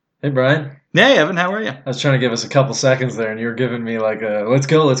Hey, Brian. Hey, Evan, how are you? I was trying to give us a couple seconds there, and you were giving me like a let's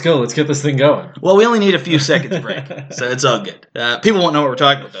go, let's get this thing going. Well, we only need a few seconds break, so it's all good. People won't know what we're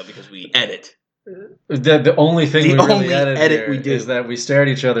talking about, though, because we edit. The only thing The we really only edit edit here we do. is that we stare at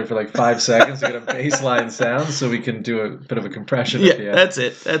each other for like 5 seconds to get a baseline sound so we can do a bit of a compression at the Yeah, end. that's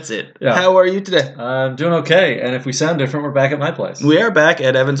it. Yeah. How are you today? I'm doing okay, and if we sound different, we're back at my place. We are back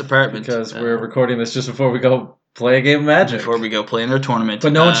at Evan's apartment. Because we're recording this just before we go play a game of Magic. Before we go play in our tournament.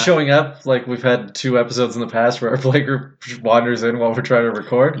 But no one's showing up. Like we've had 2 episodes in the past where our play group wanders in while we're trying to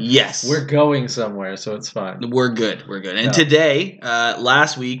record. Yes. We're going somewhere, so it's fine. We're good. And today,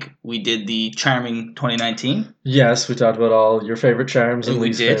 last week, we did the Charming 2019. Yes, we talked about all your favorite charms and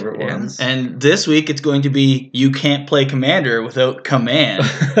least favorite ones. And this week, it's going to be You Can't Play Commander Without Command.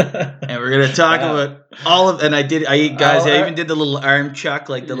 And we're going to talk about all of... And I even did the little arm chuck,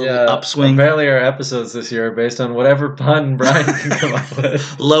 like the little upswing. Apparently our episodes this year are based on whatever pun Brian can come up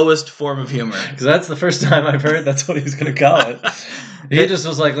with. Lowest form of humor. Because that's the first time I've heard that's what he was going to call it. He just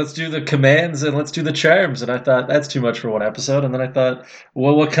was like, let's do the commands and let's do the charms. And I thought, that's too much for one episode. And then I thought,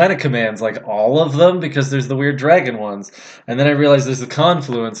 well, what kind of commands? Like all of them? Because there's the weird dragon ones. And then I realized there's the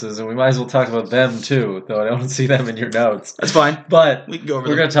confluences, and we might as well talk about them too, though I don't see them in your notes. That's fine. But we can go over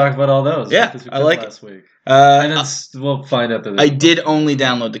we're going to talk about all those. Yeah, I like last week. And we'll find out that I did only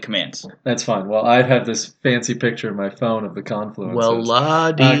download the commands. That's fine. Well, I have this fancy picture in my phone of the confluences.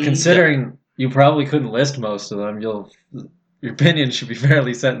 Well, considering you probably couldn't list most of them, your opinion should be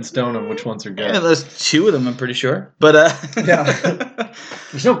fairly set in stone on which ones are good. Yeah, there's 2 of them, I'm pretty sure. But yeah,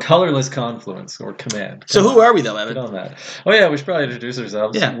 there's no colorless confluence or command. So who are we though, Evan? Get on that. Oh yeah, we should probably introduce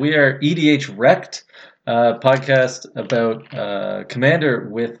ourselves. Yeah. We are EDH Wrecked, podcast about commander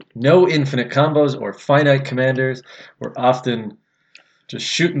with no infinite combos or finite commanders. We're often just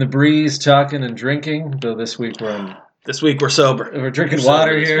shooting the breeze, talking and drinking. Though this week we're sober. We're drinking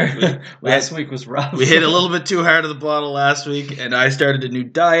water here. Last week was rough. We hit a little bit too hard of the bottle last week, and I started a new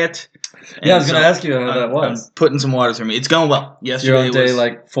diet. Yeah, I was going to ask you how that was. I'm putting some water through me. It's going well. Yesterday You're on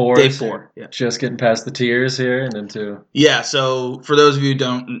day 4. Day 4. Yeah. Just getting past the tears here and into. Yeah. So for those of you who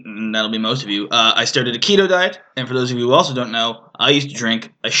don't, and that'll be most of you, I started a keto diet, and for those of you who also don't know, I used to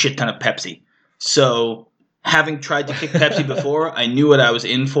drink a shit ton of Pepsi. So having tried to kick Pepsi before, I knew what I was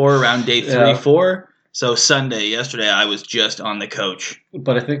in for around day 3, 4. So yesterday, I was just on the couch.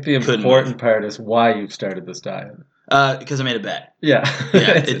 But I think the important part is why you started this diet. Because I made a bet. Yeah.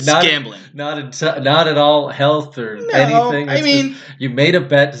 It's not gambling. Not at all health or anything. You made a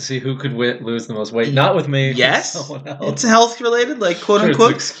bet to see who could lose the most weight. Not with me. Yes. Someone else. It's health related, like quote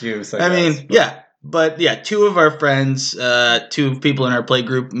unquote. It's an excuse, I guess. But 2 of our friends, 2 people in our play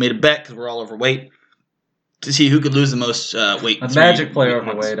group made a bet because we're all overweight to see who could lose the most weight. A Magic player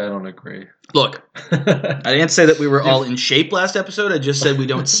overweight, I don't agree. Look, I didn't say that we were all in shape last episode. I just said we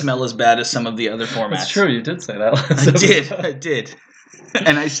don't smell as bad as some of the other formats. That's true. You did say that last episode. I did.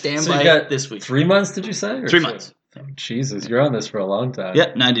 And I stand by it this week. 3 months, did you say? Or 3 months. Oh, Jesus, you're on this for a long time.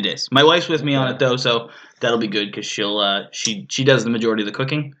 Yep, 90 days. My wife's with me on it, though, so that'll be good because she does the majority of the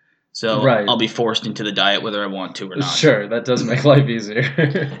cooking. So I'll be forced into the diet whether I want to or not. Sure, that does make life easier.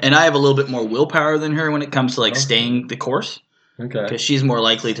 And I have a little bit more willpower than her when it comes to staying the course. Okay. Because she's more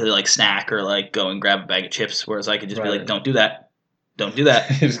likely to snack or go and grab a bag of chips, whereas I could just be like, don't do that. Don't do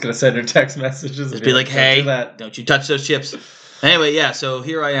that. You're just going to send her text messages. Just be like, hey, don't you touch those chips. Anyway, so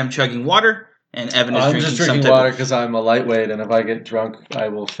here I am chugging water, and Evan is drinking I'm just drinking water because I'm a lightweight, and if I get drunk, I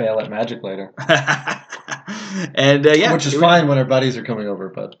will fail at Magic later. And which is fine when our buddies are coming over,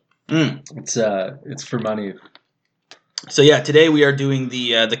 but it's for money. So today we are doing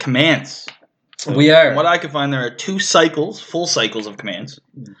the commands. So we are. From what I can find, there are 2 full cycles of commands.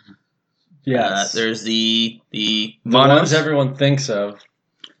 Yes. There's the ones everyone thinks of.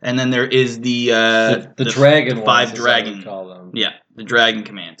 And then there is the dragon 5 dragon. We call them. Yeah, the dragon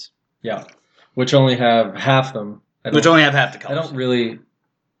commands. Yeah, which only have half them. Which only have half the colors. I don't really...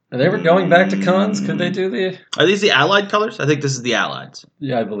 Are they ever going back to cons? Could they do the... Are these the allied colors? I think this is the allies.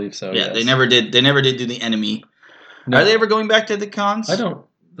 Yeah, I believe so. Yeah, yes. They never did do the enemy. No. Are they ever going back to the cons? I don't...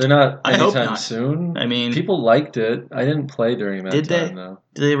 They're not I hope anytime not. soon. I mean... People liked it. I didn't play during that time, though.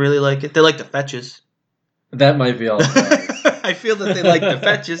 Did they really like it? They like the fetches. That might be all. I feel that they like the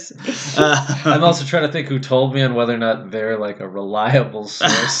fetches. I'm also trying to think who told me on whether or not they're a reliable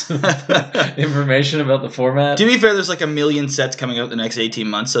source of information about the format. To be fair, there's a million sets coming out the next 18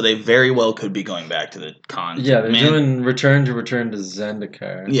 months, so they very well could be going back to the cons. Yeah, they're doing Return to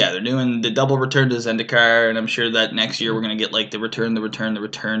Zendikar. Yeah, they're doing the double Return to Zendikar, and I'm sure that next year we're going to get the Return to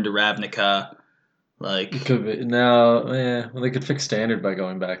Ravnica. Like, It could be. No, yeah. Well, they could fix standard by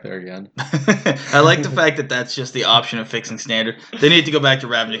going back there again. I like the fact that that's just the option of fixing standard. They need to go back to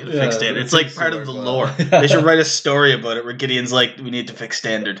Ravnica to Yeah, fix standard. it It's like seems part to of the work lore. well. They should write a story about it where Gideon's like, we need to fix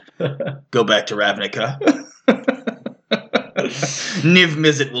standard. Go back to Ravnica. Niv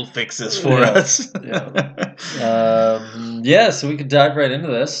Mizzet will fix this for Yeah, us. Yeah, so we could dive right into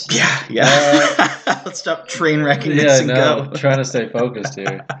this. Yeah. Let's stop train wrecking this and go. Trying to stay focused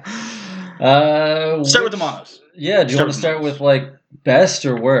here. Start with the monos. Yeah, do you want to start with like best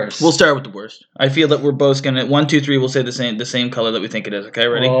or worst? We'll start with the worst. I feel that we're both gonna 1, 2, 3. We'll say the same color that we think it is. Okay,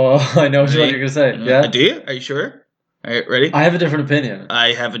 ready? Oh, I know what you're gonna say. Yeah. Do you? Are you sure? All right, ready? I have a different opinion.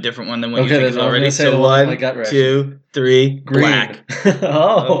 I have a different one than what Okay, you think is then I'm already. gonna say So the one with 1, my gut reaction. 2, 3. Green. Black.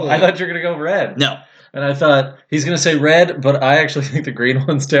 Oh, I thought you were gonna go red. No, And I thought he's gonna say red, but I actually think the green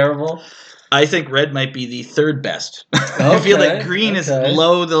one's terrible. I think red might be the third best. I feel like green is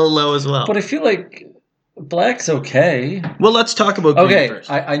low as well. But I feel like black's okay. Well, let's talk about green Okay,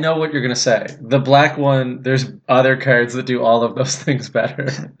 first. I know what you're gonna say. The black one, there's other cards that do all of those things better.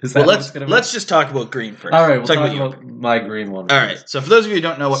 Is that Well, what it's gonna be? let's just talk about green first. All right, we'll talk you. about my green one. All right. So for those of you who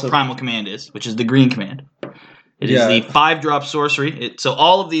don't know what So- Primal Command is, which is the green command, it is Yeah. the 5-drop sorcery. So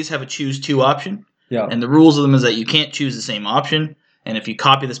all of these have a choose 2 option, Yeah, and the rules of them is that you can't choose the same option, and if you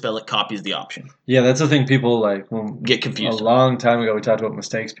copy the spell, it copies the option. yeah, that's the thing people like. Get A confused. long time ago, we talked about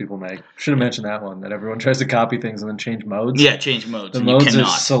mistakes people make. Should have mentioned that one. That everyone tries to copy things and then change modes. Yeah, change modes. The and you modes are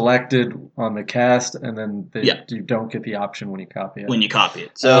cannot selected on the cast, and then Yeah. you don't get the option when you copy it. when you copy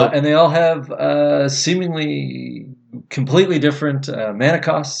it. So And they all have seemingly completely different mana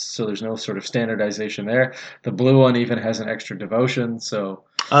costs, so there's no sort of standardization there. The blue one even has an extra devotion, so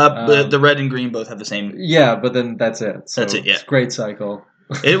the red and green both have the same. yeah, but then that's it. So That's it, yeah. It's a great cycle.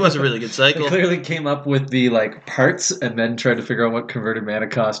 It was a really good They cycle. clearly came up with the like parts and then tried to figure out what converted mana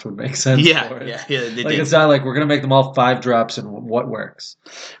cost would make sense. Yeah, for it. yeah, they Like did. it's not like we're gonna make them all 5 drops and what works.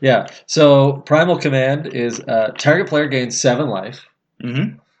 Yeah. So Primal Command is target player gains 7 life,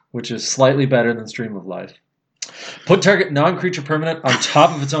 Mm-hmm. which is slightly better than Stream of Life. Put target non-creature permanent on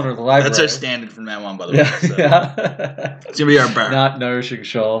top of its owner of the library. That's our standard from now on, by the way. Yeah, So. yeah. It's gonna be our bar. Not Nourishing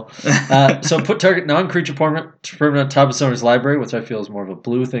Shoal. So put target non-creature permanent on top of its owner's library, which I feel is more of a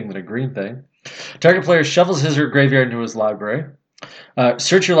blue thing than a green thing. Target player shuffles his or her graveyard into his library.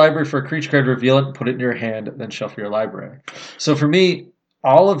 Search your library for a creature card, reveal it, put it in your hand, then shuffle your library. So for me,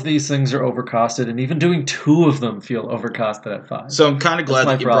 all of these things are overcosted, and even doing 2 of them feel overcosted at 5. So I'm kind of glad That's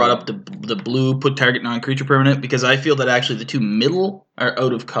my that you brought up the blue put target non-creature permanent, because I feel that actually the 2 middle are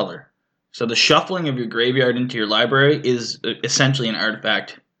out of color. So the shuffling of your graveyard into your library is essentially an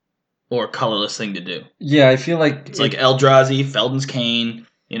artifact or colorless thing to do. Yeah, I feel like It's like Eldrazi, Felden's Cane.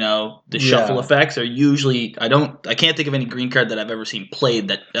 You know, the shuffle effects are usually. I can't think of any green card that I've ever seen played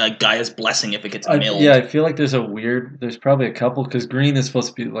that Gaia's Blessing if it gets milled. I feel like there's probably a couple, because green is supposed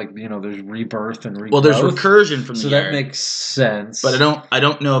to be like, there's rebirth and regrowth. Well, there's recursion from the so yard. that makes sense. But I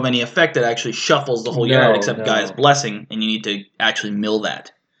don't know of any effect that actually shuffles the whole yard except Gaia's Blessing, and you need to actually mill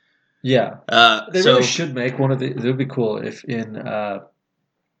that. Yeah. They so really should make one of the. It would be cool if in the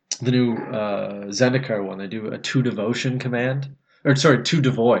new Zendikar one they do a 2 devotion command, or sorry, 2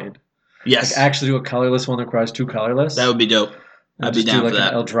 devoid. yes, Like actually do a colorless one that requires 2 colorless. that would be dope. I'd be down do for like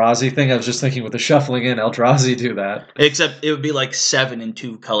that. an Eldrazi thing. I was just thinking with the shuffling in, Eldrazi do that. Except it would be like 7 and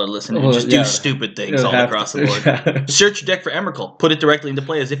 2 colorless, and Well, just yeah. do stupid things It'll all have across to- the board. Yeah. Search your deck for Emrakul. Put it directly into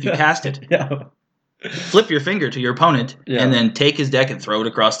play as if you cast it. Yeah. Flip your finger to your opponent, Yeah. and then take his deck and throw it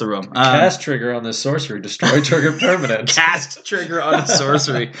across the room. Cast trigger on this sorcery. Destroy trigger permanent. Cast trigger on a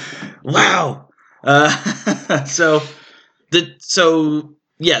sorcery. Wow. So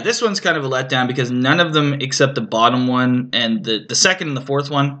this one's kind of a letdown because none of them except the bottom one and the second and the fourth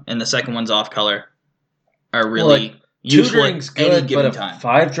one, and the second one's off color, are really useful Tutoring's at any good, given but time. a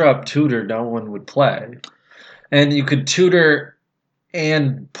 5-drop tutor no one would play. And you could tutor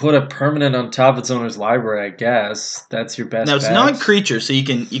and put a permanent on top of its owner's library, I guess. That's your best Now it's bet. non-creature, so you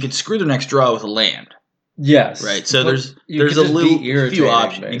can screw the next draw with a land. Yes. Right, so But there's you a could just be few irritating,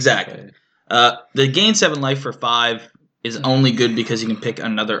 options. basically. Exactly. The gain 7 life for 5 is only good because you can pick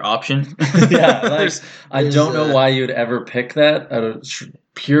another option. Yeah, like, I there's, don't know why you'd ever pick that out of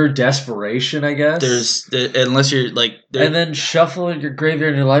pure desperation, I guess. Unless you're like... And then shuffle your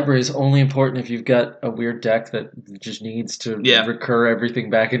graveyard in your library is only important if you've got a weird deck that just needs to recur everything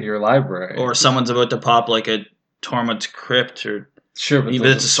back into your library. Or someone's about to pop like a Tormod's Crypt or... Sure, but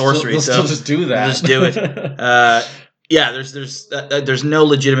even it's a sorcery, they'll so still just do that. Just do it. There's no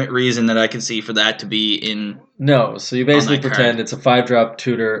legitimate reason that I can see for that to be in... No, so you basically that card. pretend it's a 5-drop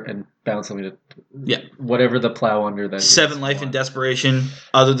tutor and bounce something to Yeah. whatever the plow under that. 7 life in desperation.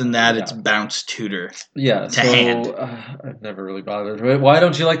 Other than that, it's Yeah. bounce tutor. Yeah, to hand. I've never really bothered. Why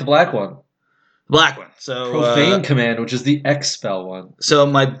don't you like the black one? Black one. So Profane Command, which is the X spell one. So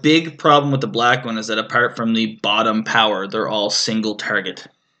my big problem with the black one is that apart from the bottom power, they're all single target.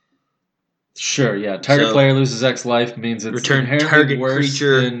 Sure, yeah. Target player loses X life means it's return inherently target worse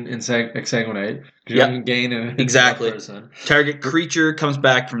creature than Exsanguinate. You Yep. don't gain a Exactly. person. Target creature comes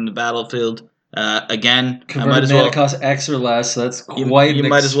back from the battlefield. Again, I Converted might as mana well. cost X or less, so that's You quite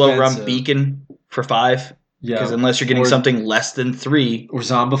might as well run expensive. Beacon for 5. Yeah, Because unless you're getting something less than 3. Or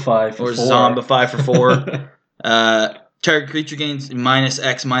Zombify for Or 4. Zombify for 4. Target creature gains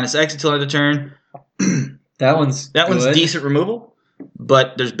 -X until end of turn. That one's good. Decent removal,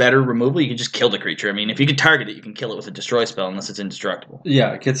 but there's better removal. You can just kill the creature. I mean, if you can target it, you can kill it with a destroy spell unless it's indestructible.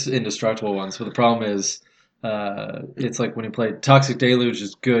 Yeah, it gets indestructible ones. But the problem is, it's like when you play Toxic Deluge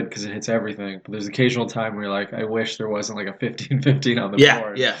is good because it hits everything. But there's occasional time where you're like, I wish there wasn't like a 15/15 on the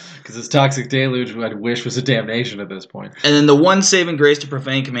board. Yeah. Because it's Toxic Deluge, who I wish was a damnation at this point. And then the one saving grace to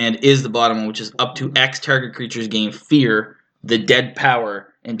Profane Command is the bottom one, which is up to X target creatures gain fear, the dead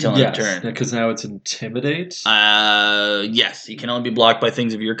power, until end of turn. Because now it's Intimidate. Yes, you can only be blocked by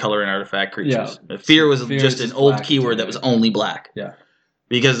things of your color and artifact creatures. Yeah. Fear was Fear just is an just old black keyword that was only black. Yeah.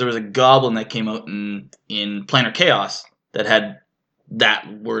 Because there was a goblin that came out in Planar Chaos that had that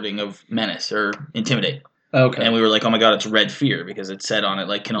wording of menace or intimidate. Okay. And we were like, oh my god, it's red fear because it said on it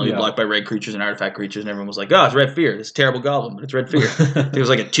like can only be blocked by red creatures and artifact creatures, and everyone was like, oh, it's red fear. This is a terrible goblin, but it's red fear. It was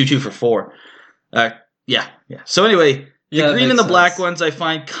like a 2/2 for 4. Yeah. So anyway, the green and the black ones I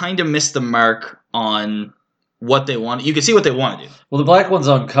find kind of miss the mark on what they want. You can see what they want to do. Well, the black one's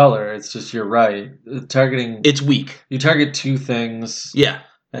on color. It's just you're right. Targeting. It's weak. You target 2 things. Yeah.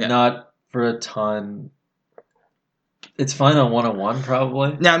 And not for a ton. It's fine on 1/1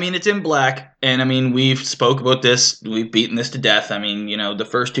 probably. Now, I mean, it's in black, and I mean, we've spoke about this. We've beaten this to death. I mean, the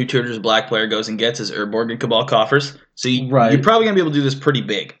first 2 tutors a black player goes and gets is Urborg and Cabal Coffers. So you're probably going to be able to do this pretty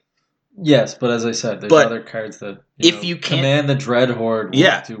big. Yes, but as I said, there's other cards that you can't command the Dread Horde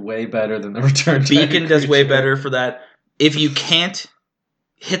will do way better than the Return Beacon does way better for that. If you can't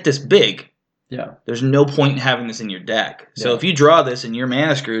hit this big, there's no point in having this in your deck. So if you draw this and you're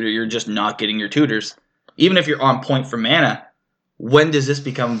mana screwed or you're just not getting your tutors, even if you're on point for mana, when does this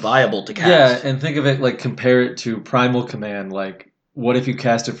become viable to cast? Yeah, and think of it like compare it to Primal Command. Like, what if you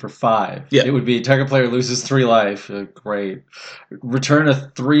cast it for 5? Yeah. It would be target player loses 3 life. Great. Return a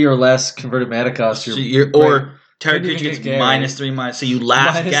 3 or less converted mana cost. Or target creature gets -3/-, so you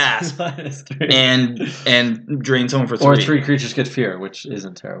last gasp and drain someone for 3. Or 3 creatures get fear, which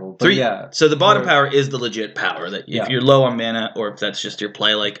isn't terrible. But 3. So the bottom power is the legit power that if you're low on mana or if that's just your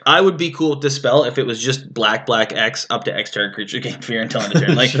play. Like I would be cool with this spell if it was just black X up to X target creature gain fear until end of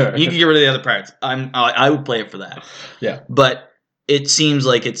turn. Like you can get rid of the other parts. I would play it for that. Yeah. But it seems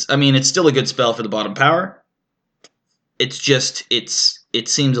like it's still a good spell for the bottom power. It's just it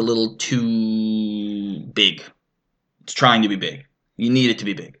seems a little too big. It's trying to be big. You need it to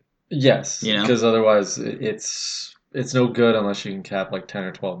be big. Yes, because otherwise it's no good unless you can cap like 10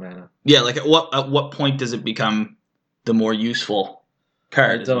 or 12 mana. Yeah, like at what point does it become the more useful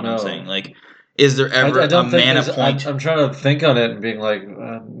card? I don't know. I'm saying. Like, is there ever a mana point? I'm trying to think on it and being like,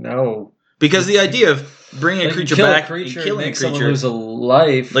 no. Because the idea of bringing a creature back and killing a creature, lose a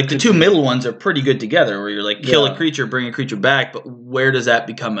life. Like the 2 middle ones are pretty good together, where you're like kill a creature, bring a creature back. But where does that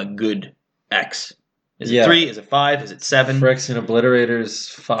become a good X? Is it 3? Is it 5? Is it 7? Phyrexian Obliterator's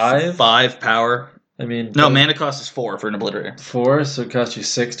 5. 5 power. I mean, no, mana cost is 4 for an Obliterator. 4, so it costs you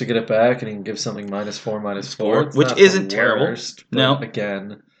 6 to get it back, and you can give something -4/-4, which isn't terrible. No,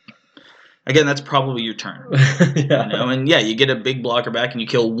 Again, that's probably your turn. And you get a big blocker back and you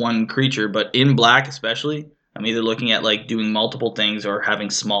kill 1 creature, but in black especially, I'm either looking at like doing multiple things or having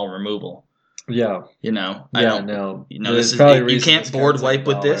small removal. Yeah. This is, you can't board wipe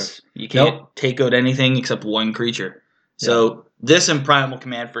with this. You can't take out anything except 1 creature. So this and Primal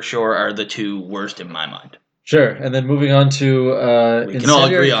Command for sure are the 2 worst in my mind. Sure, and then moving on to we can all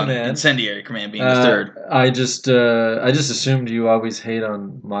agree on Incendiary Command being the third. I just assumed you always hate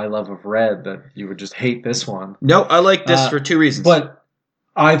on my love of red, that you would just hate this one. No, I like this for 2 reasons. But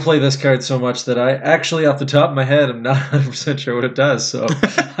I play this card so much that I actually, off the top of my head, am not 100% sure what it does, so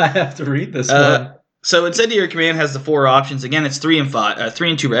I have to read this one. So Incendiary Command has the 4 options. Again, it's 3 and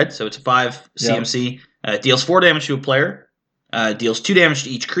 2 red, so it's a 5 CMC. It deals 4 damage to a player, deals 2 damage to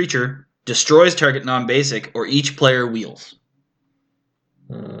each creature, destroys target non-basic, or each player wheels.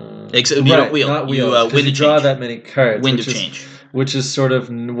 You don't wheel. Not wheels, you win to draw change. that many cards. Win to change. which is sort of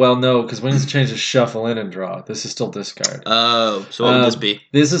no, because Wings of Change is shuffle in and draw. This is still discard. Oh, so what would this be?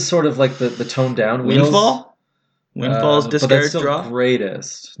 This is sort of like the toned down wheels. Windfall? Windfall's discard but that's still draw?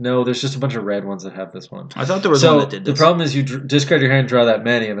 Greatest. No, there's just a bunch of red ones that have this one. I thought there was one that did this. The problem is you discard your hand and draw that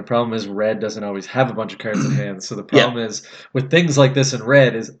many, and the problem is red doesn't always have a bunch of cards in hand. So the problem is with things like this in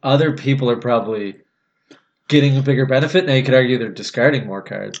red is other people are probably getting a bigger benefit. Now you could argue they're discarding more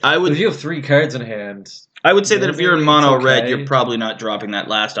cards. But if you have 3 cards in hand, I would say that if you're in mono red, you're probably not dropping that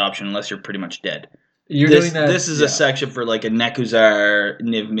last option unless you're pretty much dead. Doing that. This is a section for like a Nekuzar,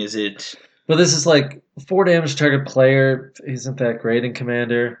 Niv Mizzet. But this is like 4 damage to target player isn't that great in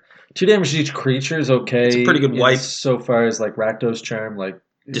Commander. 2 damage to each creature is okay. It's a pretty good wipe. So far as like Rakdos Charm, like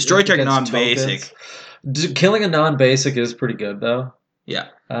destroy target non-basic. Killing a non-basic is pretty good though. Yeah.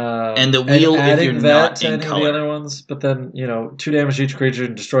 And the wheel if you're not in color. The other ones, but then 2 damage to each creature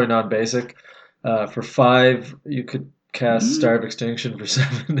and destroy non-basic. For 5, you could cast Starve Extinction for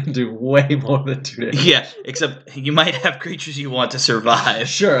 7 and do way more than 2 damage. Yeah, except you might have creatures you want to survive.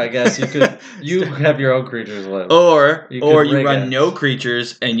 Sure, I guess you could. You have your own creatures live. Or you run no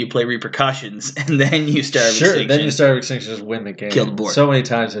creatures and you play Repercussions and then you Starve Extinction. Sure, then you Starve Extinction, just win the game. Kill the board. So many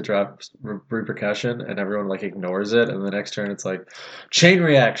times I drop Repercussion and everyone like ignores it, and the next turn it's like Chain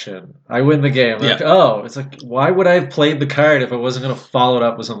Reaction. I win the game. Like, it's like, why would I have played the card if I wasn't going to follow it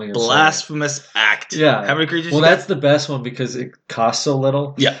up with something insane? Blasphemous Act. Yeah. How many creatures? Well, that's the best one because it costs so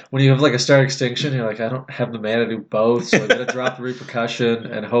little. Yeah. When you have like a Star Extinction, you're like, I don't have the mana to do both, so I gotta drop the Repercussion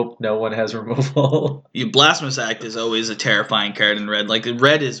and hope no one has removal. Blasphemous Act is always a terrifying card in red. Like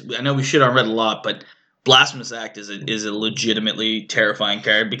red is, I know we shit on red a lot, but Blasphemous Act is a legitimately terrifying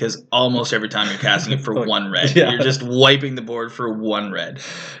card because almost every time you're casting it for 1 red, you're just wiping the board for 1 red.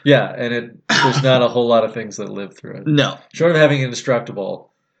 Yeah, and there's not a whole lot of things that live through it. No. Short of having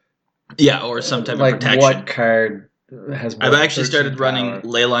indestructible. Yeah, or some type of protection. What card has more? I've actually started running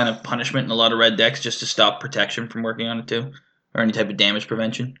Leyline of Punishment in a lot of red decks just to stop protection from working on it too, or any type of damage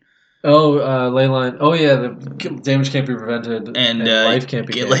prevention. Oh, Leyline. Oh yeah, the damage can't be prevented, and life can't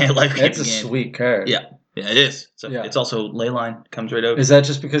be gained. That's a sweet card. Yeah, it is. So it's also Leyline comes right out. Is that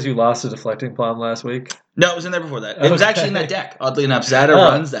just because you lost a Deflecting Palm last week? No, it was in there before that. It was actually in that deck. Oddly enough, Zada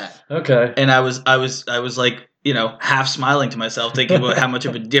runs that. Okay. And I was like, half smiling to myself, thinking about how much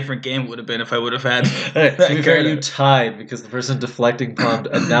of a different game it would have been if I would have had. To be fair, you tied because the person Deflecting Palmed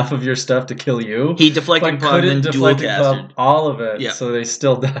enough of your stuff to kill you. He Deflecting Palmed and dual casted all of it, so they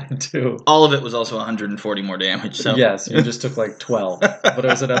still died too. All of it was also 140 more damage. So yes, you just took like 12, but it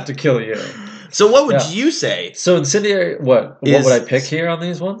was enough to kill you. So what would you say? So Incendiary, what would I pick here on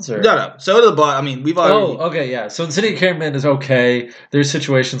these ones? Or? No. So to the bottom, I mean, we've already... Oh, okay, yeah. So Incendiary Command is okay. There's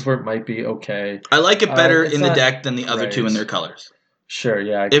situations where it might be okay. I like it better in the deck than the other two in their colors. Sure,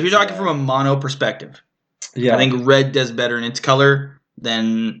 yeah. If you're talking from a mono perspective, I think red does better in its color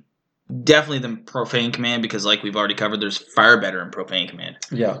than... Definitely the Profane Command, because like we've already covered, there's far better in Profane Command.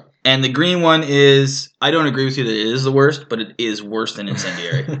 Yeah. And the green one is, I don't agree with you that it is the worst, but it is worse than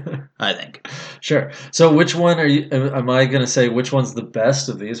Incendiary, I think. Sure. So which one am I going to say which one's the best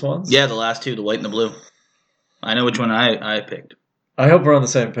of these ones? Yeah, the last two, the white and the blue. I know which one I picked. I hope we're on the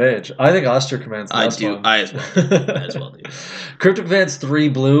same page. I think Austere Command's the best one. I as well do. Cryptic Command's 3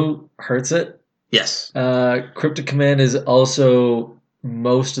 blue hurts it. Yes. Cryptic Command is also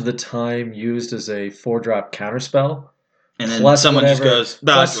most of the time used as a 4-drop counterspell. And then someone just goes,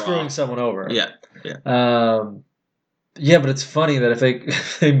 plus screwing someone over. Yeah. Yeah, but it's funny that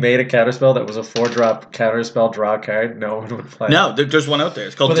if they made a counterspell that was a 4-drop counterspell draw card, no one would play. No, there's one out there.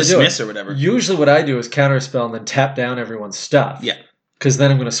 It's called Dismiss or whatever. Usually what I do is counterspell and then tap down everyone's stuff. Yeah. Because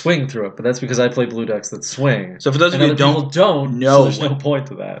then I'm going to swing through it, but that's because I play blue decks that swing. So for those of you who don't know, so there's no point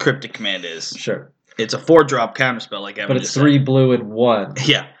to that. Cryptic Command is. Sure. It's a 4-drop counterspell, like Evan but it's 3 blue and 1.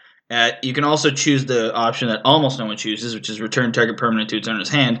 Yeah. You can also choose the option that almost no one chooses, which is return target permanent to its owner's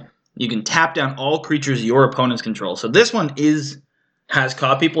hand. You can tap down all creatures your opponents control. So this one has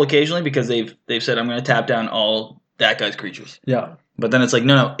caught people occasionally because they've said, I'm going to tap down all that guy's creatures. Yeah. But then it's like,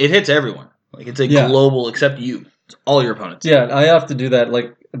 no, it hits everyone. Like it's a global except you. It's all your opponents. Yeah, I have to do that.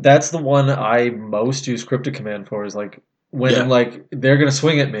 Like that's the one I most use Cryptic Command for is like when I'm like they're going to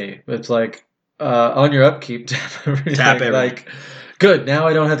swing at me. It's like on your upkeep tap everything. Tap everything. Like good, now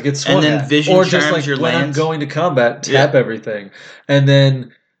I don't have to get swung at. And then Vision or just like your when lands. I'm going to combat, tap everything. And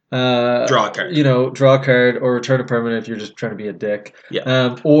then draw a card. Draw a card or return a permanent if you're just trying to be a dick.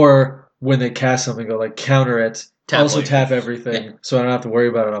 Yeah. Or when they cast something, go like counter it. Also tap everything, so I don't have to worry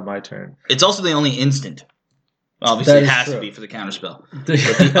about it on my turn. It's also the only instant. Obviously, it has to be for the counterspell. But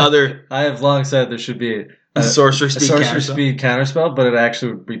the other... I have long said there should be a sorcerer speed counterspell, but it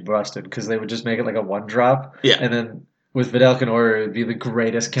actually would be busted because they would just make it like a 1-drop. Yeah. And then with Vidalcan Aura, it would be the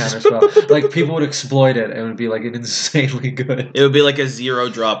greatest counterspell. Like, people would exploit it, and it would be, like, an insanely good... It would be like a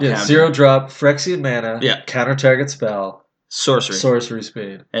 0-drop Yeah, counter. 0-drop, Phyrexian mana, Yeah. counter target spell, Sorcery. sorcery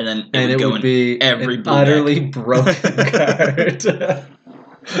speed. And then It would be every an blue utterly deck. broken card.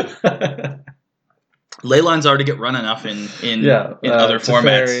 Leylines already get run enough in other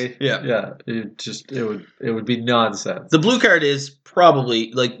formats. Teferi, yeah. It would be nonsense. The blue card is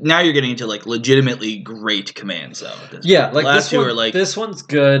probably like now you're getting into like legitimately great commands though. Yeah, like last two are like this one's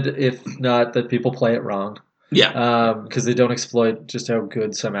good, if not that people play it wrong. Yeah, because they don't exploit just how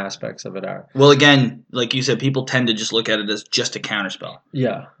good some aspects of it are. Well, again, like you said, people tend to just look at it as just a counterspell.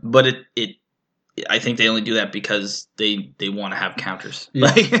 Yeah, but I think they only do that because they want to have counters.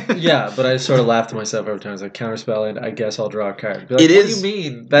 Yeah. Yeah, but I sort of laugh to myself every time. I was like, counterspell, and I guess I'll draw a card. Like, it what is. Do you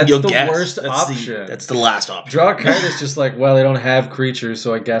mean? That's the worst option. That's the last option. Draw a card is just like, well, they don't have creatures,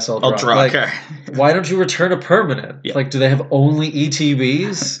 so I guess I'll draw a card. Why don't you return a permanent? Yeah. Like, do they have only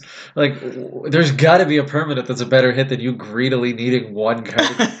ETBs? Like, there's got to be a permanent that's a better hit than you greedily needing one card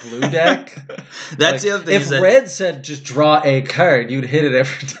in the blue deck. That's the other thing. If red said just draw a card, you'd hit it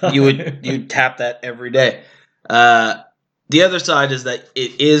every time. You'd tap that every day. The other side is that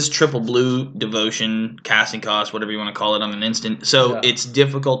it is triple blue, devotion, casting cost, whatever you want to call it on an instant. So it's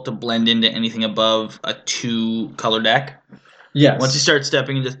difficult to blend into anything above a 2-color deck. Yes. Once you start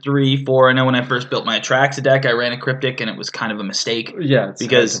stepping into 3, 4, I know when I first built my Atraxa deck, I ran a Cryptic, and it was kind of a mistake. Yeah, it's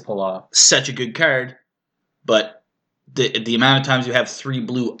because hard to pull off. Such a good card, but the amount of times you have 3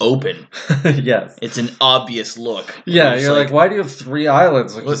 blue open, yes, it's an obvious look. Yeah, you're like, why do you have 3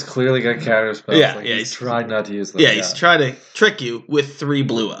 islands? Like, he's clearly got counterspells. Yeah, like, yeah, he's trying not to use them. Yeah, he's trying to trick you with 3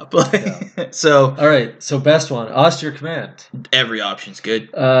 blue up. Yeah. So, all right, so best one, Austere Command. Every option's good.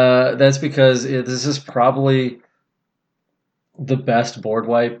 That's because this is probably the best board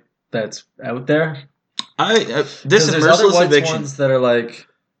wipe that's out there. This is Merciless Eviction. Ones that are like,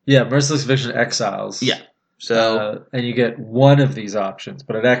 Merciless Eviction Exiles. Yeah. So and you get one of these options,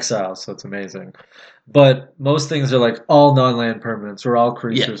 but it exiles, so it's amazing. But most things are like all non-land permanents or all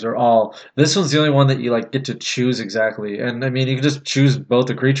creatures or all. This one's the only one that you like get to choose exactly, and I mean you can just choose both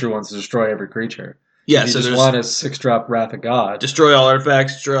the creature ones to destroy every creature. Yeah, so there's one is 6-drop Wrath of God. Destroy all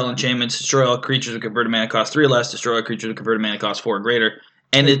artifacts, destroy all enchantments, destroy all creatures with converted mana cost 3 or less, destroy all creatures with converted mana cost 4 or greater.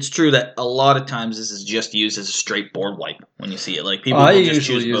 And it's true that a lot of times this is just used as a straight board wipe when you see it. Like people will just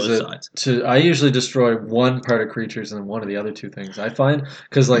choose both sides. I usually destroy one part of creatures and then one of the other two things. I find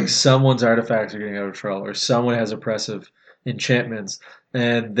because like someone's artifacts are getting out of control, or someone has oppressive enchantments,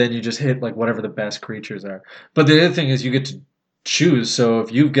 and then you just hit like whatever the best creatures are. But the other thing is you get to choose. So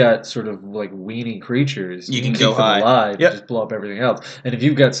if you've got sort of like weenie creatures, you can keep go them high, alive and just blow up everything else. And if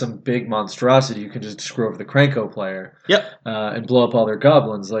you've got some big monstrosity, you can just screw over the Krenko player, and blow up all their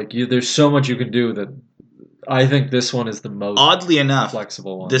goblins. Like there's so much you can do that. I think this one is the most oddly enough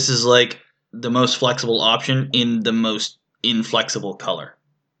flexible one. This is like the most flexible option in the most inflexible color.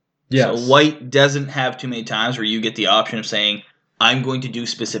 Yeah, so white doesn't have too many times where you get the option of saying, "I'm going to do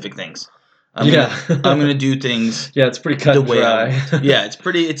specific things." I'm gonna do things. Yeah, it's pretty cut and dry.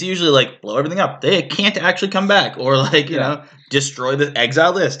 It's usually like blow everything up. They can't actually come back, or like you know, destroy the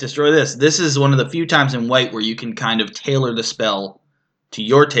exile this, destroy this. This is one of the few times in white where you can kind of tailor the spell to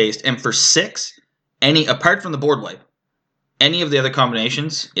your taste. And for 6, apart from the board wipe, any of the other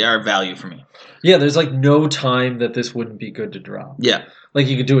combinations are value for me. Yeah, there's like no time that this wouldn't be good to draw. Yeah. Like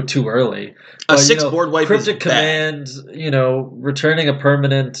you could do it too early. A 6 board wipe Cryptic is Command, returning a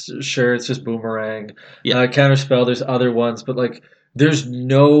permanent, sure, it's just boomerang. Yeah. Counterspell, there's other ones, but like there's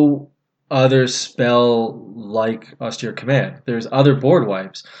no other spell like Austere Command. There's other board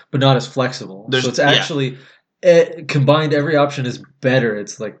wipes, but not as flexible. So it's actually combined, every option is better.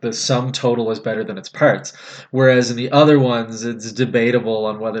 It's like the sum total is better than its parts. Whereas in the other ones, it's debatable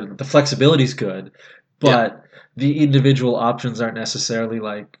on whether the flexibility is good, but the individual options aren't necessarily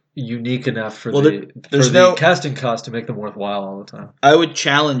like unique enough for the casting cost to make them worthwhile all the time. I would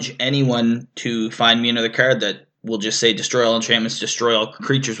challenge anyone to find me another card that will just say destroy all enchantments, destroy all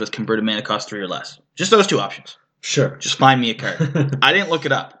creatures with converted mana cost 3 or less. Just those 2 options. Sure. Just find me a card. I didn't look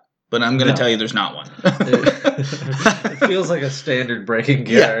it up, but I'm going to tell you there's not one. It feels like a standard breaking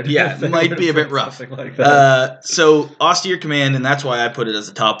card. Yeah, it might be a bit rough. Something like that. So Austere Command, and that's why I put it as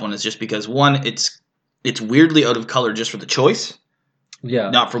the top one, is just because one, it's weirdly out of color just for the choice.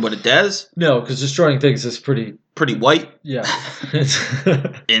 Yeah. Not for what it does. No, because destroying things is pretty white. Yeah.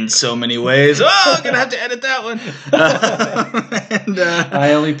 In so many ways. Oh, I'm going to have to edit that one.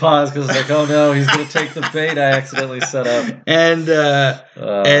 I only paused because I was like, oh no, he's going to take the bait I accidentally set up. And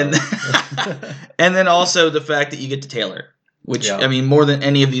then also the fact that you get to tailor. Which, Yeah. I mean, more than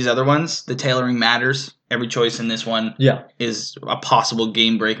any of these other ones, the tailoring matters. Every choice in this one Yeah. is a possible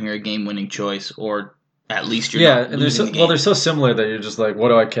game-breaking or game-winning choice, or at least you're Yeah, not and they're losing so, the game. well, they're so similar that you're just like, what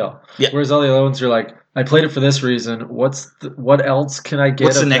do I kill? Yeah. Whereas all the other ones, you're like, I played it for this reason. What else can I get?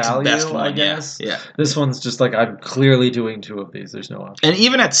 What's the of next value, best I one? Yeah, guess. yeah. This one's just like, I'm clearly doing 2 of these. There's no option. And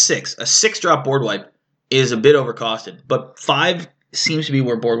even at 6, a 6-drop board wipe is a bit overcosted, but 5 seems to be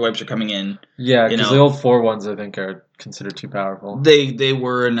where board wipes are coming in. Yeah, You because know. the old 4 ones, I think, are considered too powerful. They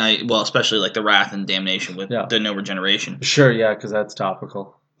were, well, especially like the Wrath and Damnation with Yeah. the no regeneration. Sure, yeah, because that's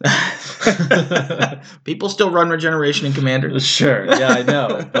topical. People still run regeneration in Commander. Sure, yeah, I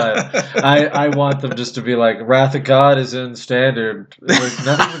know, but I want them just to be like, Wrath of God is in standard. Like,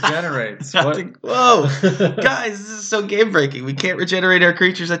 nothing regenerates. What? Whoa, guys, this is so game breaking. We can't regenerate our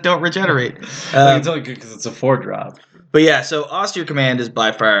creatures that don't regenerate. It's only good because it's a 4-drop. But yeah, so Austere Command is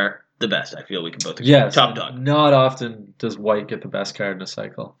by far the best. I feel we can both agree. Yes, Top dog. Not often does white get the best card in a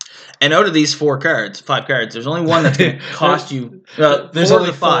cycle. And out of these 5 cards, there's only one that's going to cost you. There's 4 of only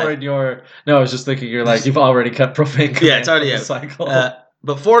the 5. 4 in your. No, I was just thinking you're like, you've already cut profane. Yeah, it's already command out. from the cycle.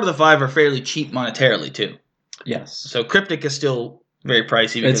 But 4 of the 5 are fairly cheap monetarily too. Yes. So Cryptic is still very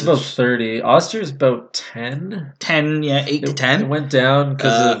pricey. It's Because about 30. Auster's about 10. 10, yeah, 8 to 10. It went down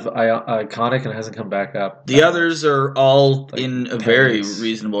because of Iconic and hasn't come back up. The others are all Like in a very pennies.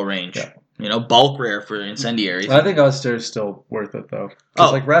 reasonable range. Yeah. You know, bulk rare for incendiaries. I think Auster's still worth it though. Because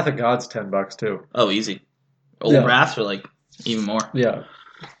Oh. like Wrath of God's $10 too. Oh, easy. Old Yeah. Wraths are like even more. Yeah.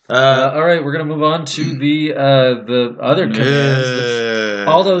 All right, we're gonna move on to the other commands.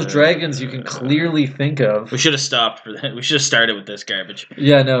 All those dragons you can clearly think of. We should have stopped for that. We should have started with this garbage.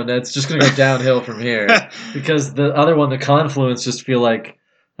 Yeah, no, it's just gonna go downhill from here because the other one, the Confluence, just feel like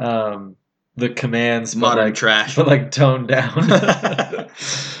the commands, but Modern like, trash. but like toned down.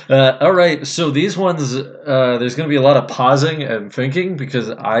 All right, so these ones, there's gonna be a lot of pausing and thinking because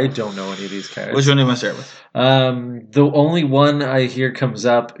I don't know any of these cards. Which one do you want to start with? The only one I hear comes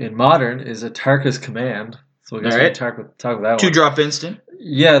up in Modern is a Tarka's Command. So I guess Alright. we'll talk with that one. 2-drop instant.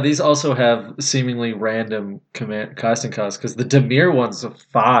 Yeah, these also have seemingly random command casting costs because the Dimir one's a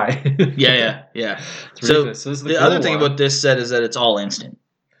 5. Yeah. It's So, ridiculous. This is The cool other thing one. about this set is that it's all instant.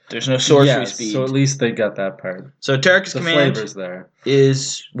 There's no sorcery Yes, speed. so at least they got that part. So Tarkus The Command flavor's there.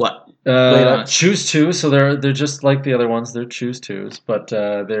 is what? Wait on us. Choose 2, so they're just like the other ones. They're choose 2s, but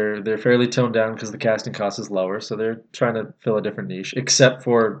they're fairly toned down because the casting cost is lower. So they're trying to fill a different niche, except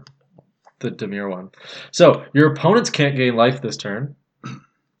for the Dimir one. So your opponents can't gain life this turn.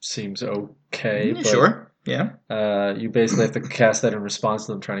 Seems okay. But, Sure. Yeah. You basically have to cast that in response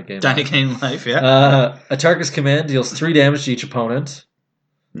to them trying to gain Trying to life. gain life, yeah. Atarka's Command deals 3 damage to each opponent.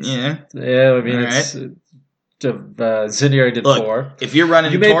 Yeah. Yeah, I mean, All it's... Zindiari did Look, 4. If you're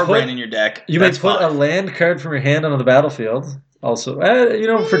running You may Torbrand put- in your deck, You may that's put a 5. land card from your hand onto the battlefield. Also,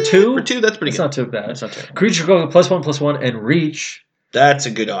 for 2, For 2, that's pretty it's good. not too bad. That's not terrible. Creature go +1/+1 and reach, That's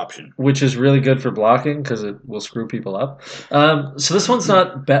a good option. which is really good for blocking because it will screw people up. So this one's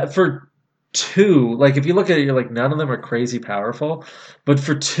not bad for 2. Like if you look at it, you're like none of them are crazy powerful, but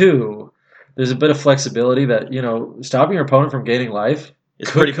for 2, there's a bit of flexibility that stopping your opponent from gaining life It's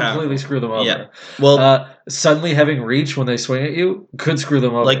could pretty completely powerful. screw them over. Yeah. Well, Suddenly having reach when they swing at you could screw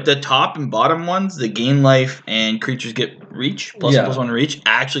them over. like the top and bottom ones, the gain life and creatures get reach, +1/+1 reach,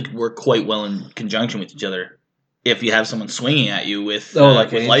 actually work quite well in conjunction with each other. If you have someone swinging at you with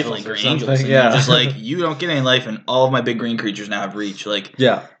like with angels lifelink or or angels, something, and yeah. you're just like, you don't get any life, and all of my big green creatures now have reach. Like,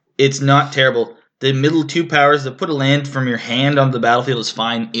 yeah. it's not terrible. The middle 2 powers that put a land from your hand onto the battlefield is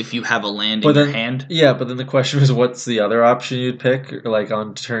fine if you have a land in your hand. Yeah, but then the question is, what's the other option you'd pick, like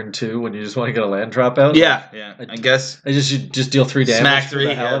on turn 2 when you just want to get a land drop out? Yeah. I guess You just deal 3 damage. smack for 3,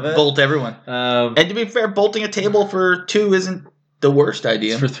 the hell of it. bolt everyone. And And to be fair, bolting a table for 2 isn't the worst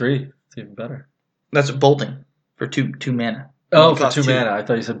idea. it's for 3. It's even better. That's bolting for two mana. Oh, It for costs 2 2. mana. I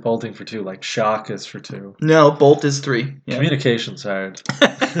thought you said bolting for 2. Like shock is for 2. No, bolt is 3. Yeah. Communication's hard.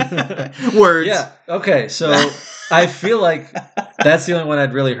 Words. Yeah. Okay. So I feel like that's the only one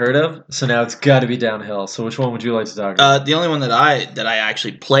I'd really heard of. So now it's got to be downhill. So which one would you like to talk about? The only one that I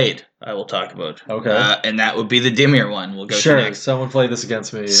actually played, I will talk about. Okay. And that would be the Dimir one. We'll go Sure. to next. Someone played this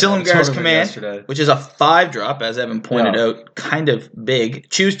against me. at a Silumgar's tournament Command, yesterday. which is a 5-drop, as Evan pointed Yeah. out, kind of big.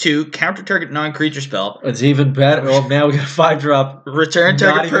 Choose 2, counter target non-creature spell. It's even better. Well, now we got a 5-drop. Return Not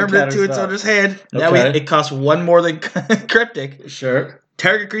target even permanent to counter its spell. owner's hand. Now Okay. it costs 1 more than Cryptic. Sure.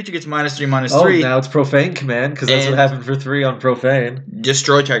 Target creature gets -3/-3. Oh, now it's Profane Command because that's And- what happened for 3 on Profane.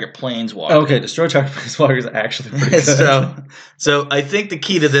 Destroy target planeswalker. Okay, Destroy Target Planeswalker is actually pretty good. so I think the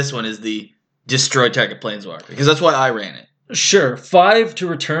key to this one is the destroy target planeswalker because that's why I ran it. Sure. 5 to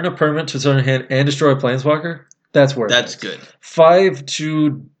return a permanent to its own hand and destroy a Planeswalker? That's worth That's it. good. 5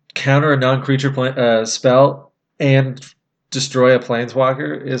 to counter a non-creature spell and destroy a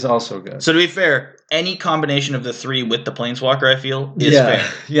planeswalker is also good. So to be fair, any combination of the 3 with the Planeswalker, I feel, is fair.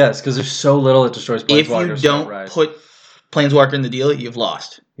 Yes, because there's so little that destroys planeswalkers. If you don't put Planeswalker in the deal, you've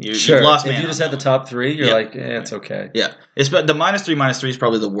lost. You've lost. If you just had the top 3, you're like, it's okay. Yeah, the -3/-3 is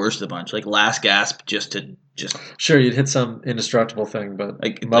probably the worst of the bunch. Like last gasp, just. Sure, you'd hit some indestructible thing, but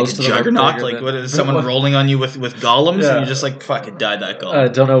like most a of them juggernaut. Like what is someone rolling on you with golems, and you're just like, fucking die that golem. I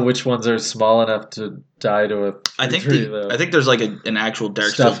don't know which ones are small enough to die to a 3/3. I think there's like an actual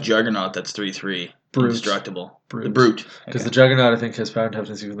Darksteel juggernaut that's 3/3. Indestructible. The brute. Because the Juggernaut, I think, has power and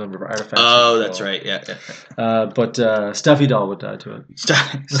toughness equal number of artifacts. Oh, that's right. Yeah. But Stuffy Doll would die to it.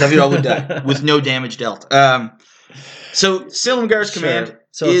 Stuffy Doll would die with no damage dealt. So Silumgar's command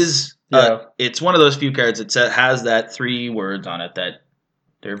is it's one of those few cards that has that 3 words on it that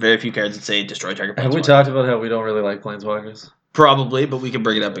there are very few cards that say destroy target planeswalker. Have we talked about how we don't really like planeswalkers? Probably, but we can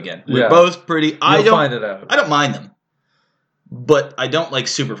bring it up again. We're both pretty. You'll find it out. I don't mind them. But I don't like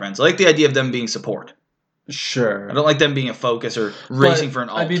super friends. I like the idea of them being support. Sure. I don't like them being a focus or racing for an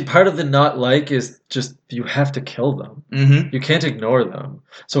ult. I mean, part of the not like is just you have to kill them. Mm-hmm. You can't ignore them.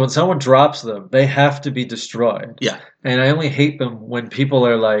 So when someone drops them, they have to be destroyed. Yeah. And I only hate them when people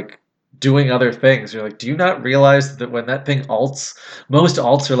are like doing other things. You're like, do you not realize that when that thing ults, most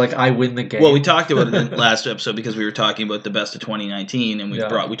ults are like, I win the game. Well, we talked about it in the last episode because we were talking about the best of 2019, and we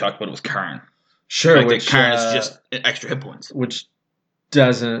talked about it with Karn. Sure, which Karn is just extra hit points. Which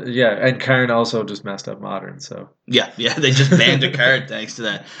doesn't, and Karn also just messed up Modern, so. Yeah, they just banned a card thanks to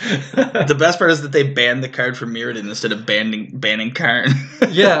that. The best part is that they banned the card from Mirrodin instead of banning Karn.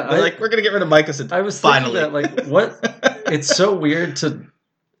 Yeah. They're like, we're going to get rid of Mycosynth. I was finally. Thinking that, like, what? It's so weird to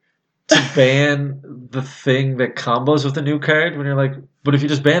ban the thing that combos with the new card when you're like, but if you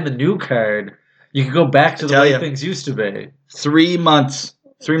just ban the new card, you can go back to the way things used to be. 3 months.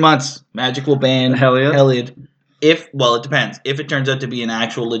 3 months. Magic will ban Heliod. It depends. If it turns out to be an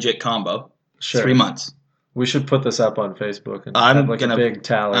actual legit combo, 3 months. We should put this up on Facebook and have a big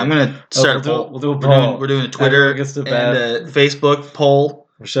tally. I'm gonna start a poll. We'll do a poll. We're doing a Twitter and a Facebook poll.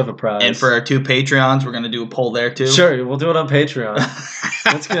 We should have a prize. And for our 2 Patreons, we're gonna do a poll there too. Sure, we'll do it on Patreon.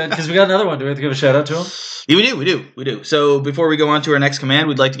 That's good because we got another one. Do we have to give a shout out to him? Yeah, we do. So before we go on to our next command,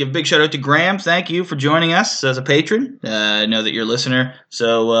 we'd like to give a big shout out to Graham. Thank you for joining us as a patron. I know that you're a listener,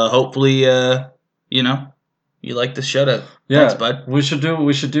 so hopefully, you like this shout out. Yeah, thanks, bud. We should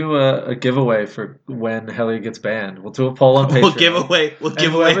do a giveaway for when Heliod gets banned. We'll do a poll on Patreon. We'll give away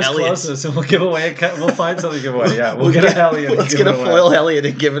Heliod. And we'll give away. We'll find something to give away. Yeah, we'll get a Heliod. Let's get a foil Heliod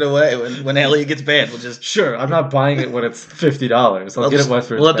and give it away when Heliod gets banned. We'll just sure. I'm not buying it when it's $50. I'll get it when it's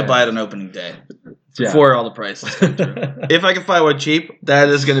We'll have to buy it on opening day. Before all the prices come through. If I can find one cheap, that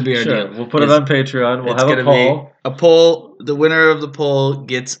is going to be our deal. We'll put it on Patreon. We'll have a poll. A poll. The winner of the poll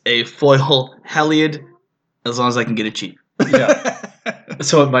gets a foil Heliod, as long as I can get it cheap. Yeah.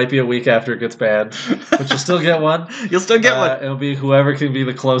 So it might be a week after it gets banned, but you'll still get one. You'll still get one. It'll be whoever can be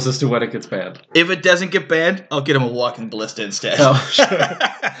the closest to when it gets banned. If it doesn't get banned, I'll get him a walking ballista instead. Oh, sure.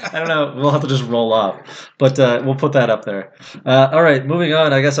 I don't know. We'll have to just roll off, but we'll put that up there. All right, moving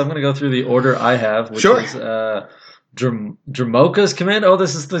on. I guess I'm going to go through the order I have, which is Dramoka's command. Oh,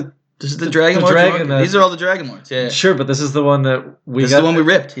 this is the Dragon Lord. These are all the Dragon Lords. Yeah. Sure, but this is the one that we got. This is the one we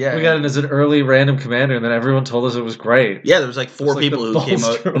ripped. Yeah. We got it as an early random commander, and then everyone told us it was great. Yeah, there was like 4 people who came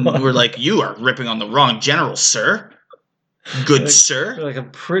out and were like, "You are ripping on the wrong general, sir. Good sir." Like,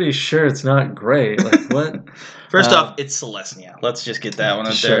 I'm pretty sure it's not great. Like, what? First off, it's Celestia. Let's just get that one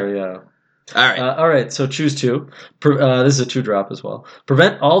out there. Sure, yeah. All right, so choose 2. This is a 2-drop as well.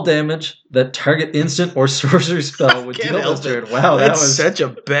 Prevent all damage that target instant or sorcery spell would deal this turn. Wow, that was such a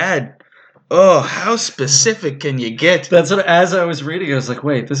bad... Oh, how specific can you get? That's what, as I was reading, I was like,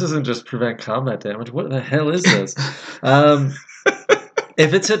 wait, this isn't just prevent combat damage. What the hell is this?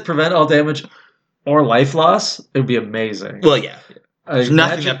 If it said prevent all damage or life loss, it would be amazing. Well, yeah. There's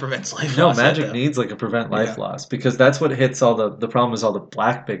nothing that prevents life loss. No, Magic needs like a prevent life loss because that's what hits all the problem is all the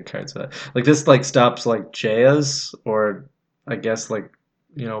black big cards. Like this stops like Jaya's or I guess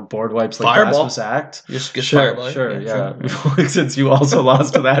board wipes like Fireball. Blasphemous Act. Just Fireball. Sure, yeah. Since you also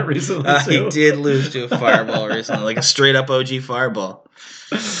lost to that recently too. I did lose to a Fireball recently, like a straight up OG Fireball.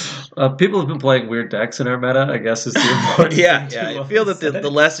 People have been playing weird decks in our meta, I guess is the important Yeah. I feel that the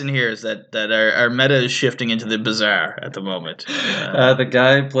lesson here is that our meta is shifting into the bizarre at the moment. The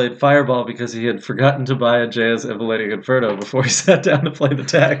guy played Fireball because he had forgotten to buy a Jaya's Immolating Inferno before he sat down to play the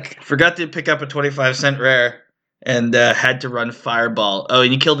deck. Forgot to pick up a 25-cent rare and had to run Fireball. Oh,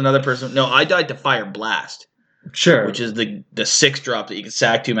 and you killed another person. No, I died to Fire Blast. Sure. which is the 6 drop that you can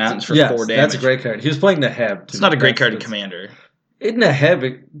sack 2 mountains for 4 damage. That's a great card. He was playing the Heb. It's not a great card in Commander. In a Heb,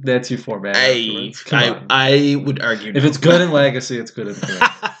 that's you 4 mana. I would argue. If it's good in Legacy, it's good in Commander.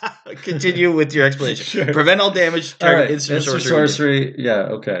 Continue with your explanation. Sure. Prevent all damage. Target instant sorcery. Yeah,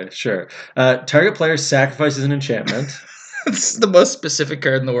 okay, sure. Target player sacrifices an enchantment. It's the most specific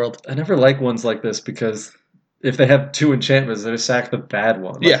card in the world. I never like ones like this because if they have 2 enchantments, they sack the bad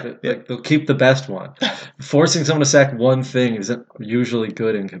one. They'll keep the best one. Forcing someone to sack one thing isn't usually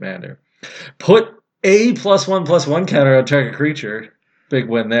good in Commander. Put a +1/+1 counter on target creature. Big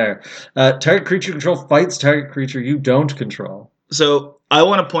win there. Target creature control fights target creature you don't control. So I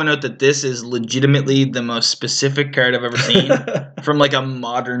want to point out that this is legitimately the most specific card I've ever seen from like a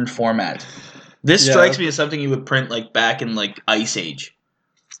modern format. This strikes me as something you would print like back in like Ice Age.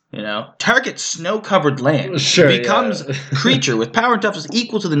 You know, target snow-covered land becomes creature with power and toughness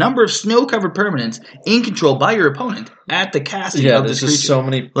equal to the number of snow-covered permanents in control by your opponent at the casting of this creature. There's just so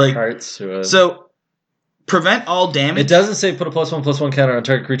many parts to it. So prevent all damage. It doesn't say put a +1/+1 counter on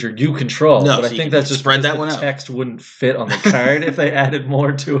target creature you control, but I think that's just spread that one the out. Text wouldn't fit on the card if they added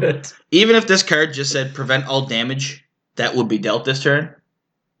more to it. Even if this card just said prevent all damage that would be dealt this turn,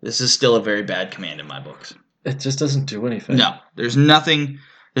 this is still a very bad command in my books. It just doesn't do anything. No, there's nothing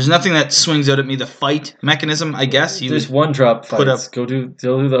that swings out at me. The fight mechanism, I guess. There's 1-drop fights. Go do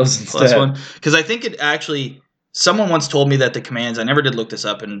those instead. Because I think it actually. Someone once told me that the commands. I never did look this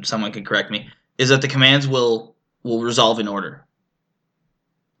up, and someone can correct me. Is that the commands will resolve in order.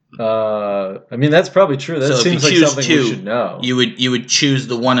 I mean that's probably true. That seems like something we should know. You would choose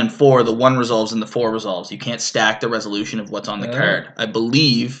the 1 and 4. The 1 resolves and the 4 resolves. You can't stack the resolution of what's on the card. I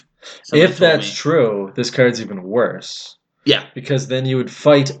believe. If that's true, this card's even worse. Yeah, because then you would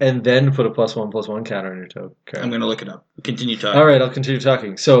fight and then put a +1/+1 counter on your token card. I'm going to look it up. Continue talking. All right, I'll continue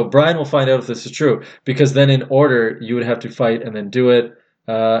talking. So Brian will find out if this is true because then in order you would have to fight and then do it.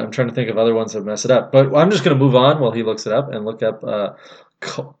 I'm trying to think of other ones that mess it up, but I'm just going to move on while he looks it up and look up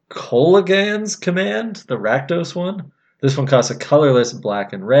Kolaghan's command, the Rakdos one. This one costs a colorless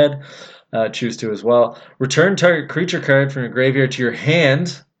black and red. Choose 2 as well. Return target creature card from your graveyard to your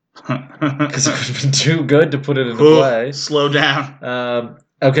hand. Because it would have been too good to put it into play. Slow down.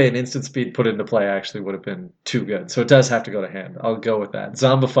 Okay, an instant speed put into play actually would have been too good. So it does have to go to hand. I'll go with that.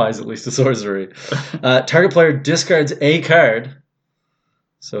 Zombifies at least a sorcery. Target player discards a card.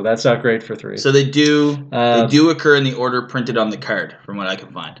 So that's not great for 3. So they do occur in the order printed on the card, from what I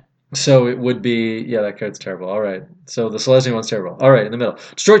can find. So it would be, that card's terrible. All right. So the Celestia one's terrible. All right, in the middle.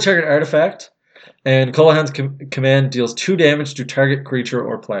 Destroy target artifact. And Kolaghan's command deals 2 damage to target creature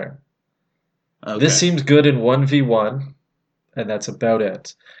or player. Okay. This seems good in 1v1, and that's about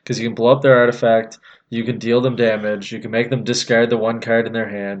it. Because you can blow up their artifact, you can deal them damage, you can make them discard the 1 card in their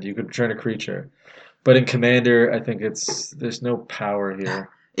hand, you can return a creature. But in Commander, I think there's no power here.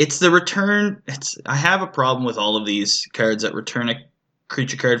 It's the return. I have a problem with all of these cards that return a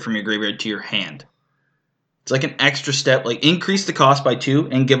creature card from your graveyard to your hand. It's like an extra step, like increase the cost by 2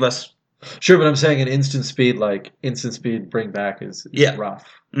 and give us. Sure, but I'm saying an instant speed bring back is rough.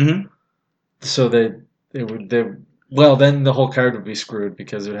 Mm-hmm. So then the whole card would be screwed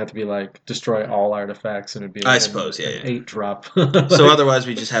because it would have to be like destroy all artifacts and it'd be an 8-drop. So otherwise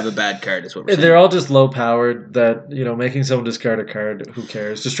we just have a bad card is what we're saying. They're all just low powered that, making someone discard a card, who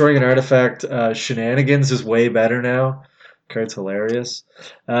cares? Destroying an artifact, Shenanigans is way better now. Card's hilarious.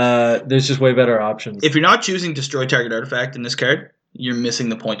 There's just way better options. If you're not choosing destroy target artifact in this card, you're missing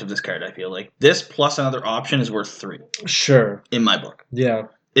the point of this card, I feel like. This plus another option is worth 3. Sure. In my book. Yeah.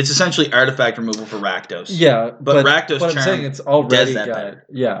 It's essentially artifact removal for Rakdos. Yeah. But Rakdos Charm I'm saying it's already does that better.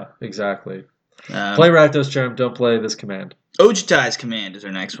 Yeah, exactly. Play Rakdos Charm, don't play this command. Ojutai's command is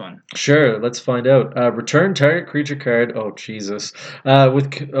our next one. Sure, let's find out. Return target creature card. Oh, Jesus.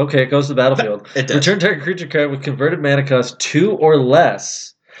 It goes to the battlefield. It does. Return target creature card with converted mana cost 2 or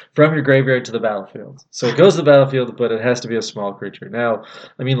less from your graveyard to the battlefield. So it goes to the battlefield, but it has to be a small creature. Now,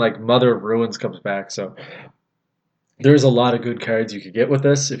 I mean, like Mother of Ruins comes back, so there's a lot of good cards you could get with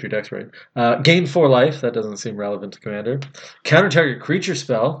this if your deck's right. Gain 4 life. That doesn't seem relevant to Commander. Counter target creature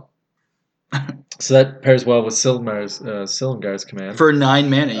spell. So that pairs well with Silumgar's command. For 9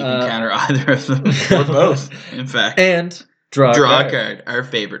 mana, you can counter either of them. Or both, in fact. And draw a card. Our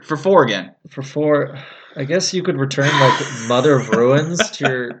favorite. For 4 again. For 4, I guess you could return like Mother of Ruins to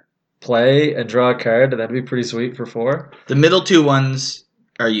your play and draw a card, and that'd be pretty sweet for 4. The middle 2 ones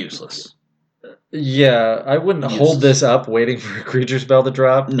are useless. Yeah, I wouldn't hold this up waiting for a creature spell to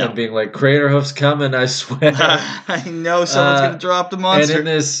drop and being like, Crater Hoof's coming, I swear. I know someone's going to drop the monster. And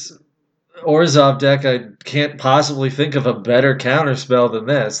in this Orzhov deck, I can't possibly think of a better counter spell than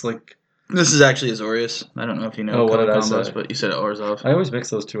this. Like, This is actually Azorius. I don't know if you know What color did I combos, say? but you said Orzhov. I always mix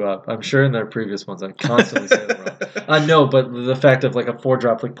those two up. I'm sure in their previous ones I constantly say them wrong. No, but the fact of like a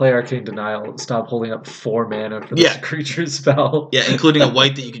 4-drop, like play Arcane Denial, stop holding up 4 mana for this creature spell. Yeah, including a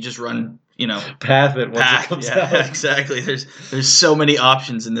white that you could just run, path it once it comes out. Exactly. There's so many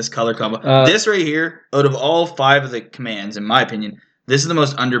options in this color combo. This right here, out of all 5 of the commands, in my opinion, this is the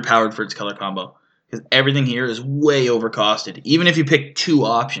most underpowered for its color combo. Because everything here is way overcosted. Even if you pick 2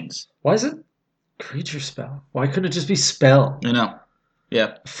 options. Why is it creature spell? Why couldn't it just be spell? I know.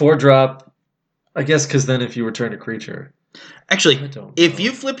 Yeah. 4-drop, I guess because then if you return a creature. Actually, if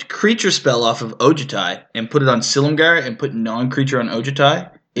you flipped creature spell off of Ojutai and put it on Silumgar and put non-creature on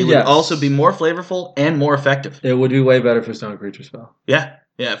Ojutai, it would also be more flavorful and more effective. It would be way better if it was non-creature spell. Yeah.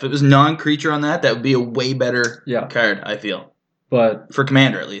 Yeah, if it was non-creature on that would be a way better card, I feel. But for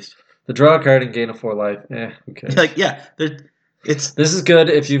Commander, at least. The draw a card and gain a 4 life, who cares? This is good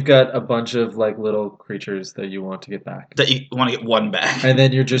if you've got a bunch of like little creatures that you want to get back. That you want to get 1 back. And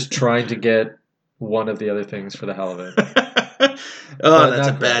then you're just trying to get one of the other things for the hell of it. That's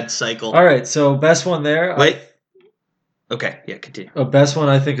a bad cycle. All right, so best one there. Wait. Okay, yeah, continue. Best one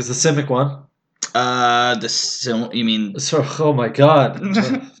I think is the Simic one. You mean? So, oh my god.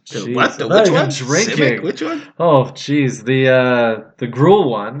 What? Which one? Drinking. Simic? Which one? Oh, jeez. The Gruul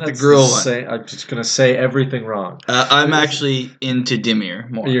one. The Gruul one. I'm just going to say everything wrong. I'm actually into Dimir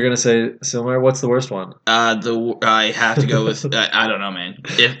more. You're going to say Silmar? What's the worst one? I have to go with, I don't know, man.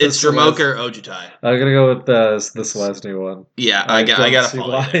 It's Dramoka or Ojutai. I'm going to go with the Selesnya one. Yeah, I got to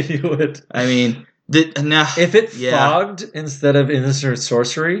follow why you would. I mean, if it fogged instead of instant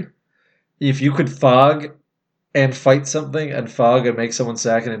sorcery, if you could fog and fight something and fog and make someone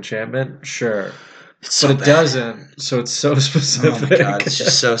sack an enchantment, sure. But it doesn't, so it's so specific. Oh my god, it's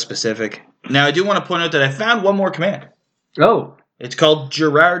just so specific. Now, I do want to point out that I found one more command. Oh. It's called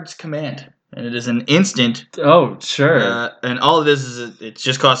Gerard's Command. And it is an instant. Oh, sure. And all of this is, it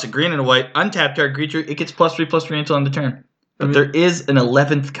just costs a green and a white. Untapped target creature, it gets +3/+3 until end of turn. But there is an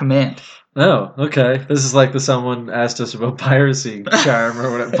 11th command. Oh, okay. This is like someone asked us about piracy charm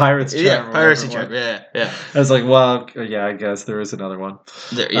or whatever. Pirate's charm. Yeah, piracy charm. Yeah. I was like, well, yeah, I guess there is another one.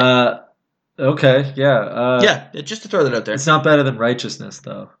 Okay, yeah. Just to throw that out there. It's not better than Righteousness,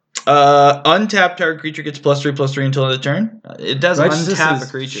 though. Untapped target creature gets +3/+3 until end of turn. It does untap a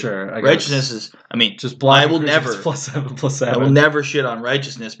creature. Sure. Righteousness is, just I will never +7/+7. I will never shit on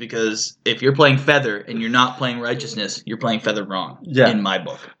Righteousness because if you're playing Feather and you're not playing Righteousness, you're playing Feather wrong. Yeah. In my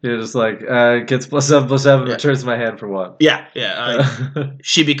book. You're just like gets +7/+7, returns my hand for 1. Yeah.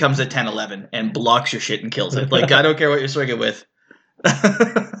 She becomes a 10/11 and blocks your shit and kills it. Like I don't care what you're swinging with.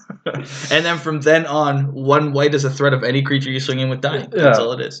 And then from then on, 1 white is a threat of any creature you swing in with dying. That's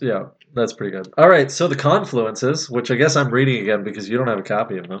all it is. Yeah, that's pretty good. All right, so the confluences, which I guess I'm reading again because you don't have a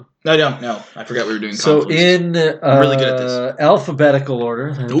copy of them. I don't. No, I forgot we were doing confluences. So in I'm really good at this. Alphabetical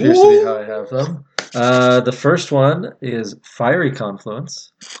order, that appears to be how I have them. The first one is Fiery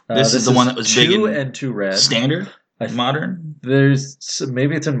Confluence. This is the one that was 2 big in and 2 red. Standard? Modern?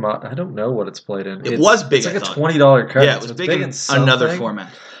 Maybe it's in I don't know what it's played in. It was big. It's like a $20 card. Yeah, it was big in another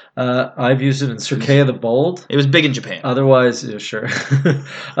format. I've used it in Circaia the Bold. It was big in Japan. Otherwise, sure.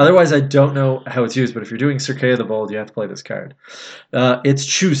 Otherwise, I don't know how it's used. But if you're doing Circaia the Bold, you have to play this card. It's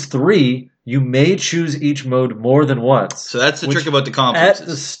choose 3. You may choose each mode more than once. So that's the trick about the confluences. At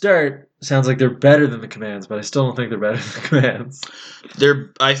the start, sounds like they're better than the commands, but I still don't think they're better than the commands.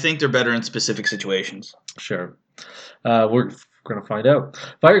 I think they're better in specific situations. Sure. We're going to find out.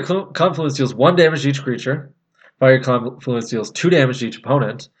 Fiery Confluence deals 1 damage to each creature. Fiery Confluence deals 2 damage to each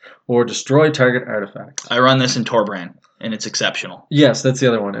opponent, or destroy target artifact. I run this in Torbran, and it's exceptional. Yes, that's the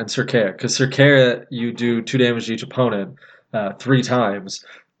other one. And Circaia. Because Circaia, you do 2 damage to each opponent 3 times,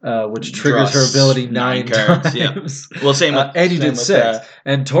 which triggers her ability 9 times. Yeah. Well, same with... and you did 6.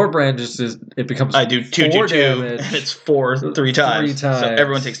 And Torbran it becomes I do 2 4 damage, and it's 4 3 times. 3 times. So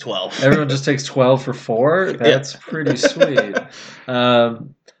everyone takes 12. Everyone just takes 12 for 4? That's pretty sweet.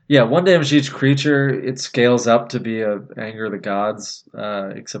 1 damage to each creature. It scales up to be a Anger of the Gods,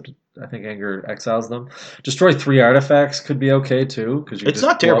 except I think Anger exiles them. Destroy 3 artifacts could be okay too, because it's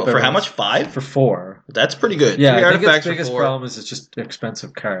not terrible. For how much? 5? For 4. That's pretty good. Yeah, 3 I think artifacts its biggest for 4. problem is it's just an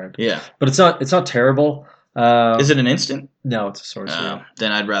expensive card. Yeah, but it's not terrible. Is it an instant? No, it's a sorcery.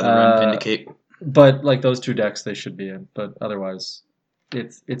 Then I'd rather run Vindicate. But like those 2 decks, they should be in. But otherwise,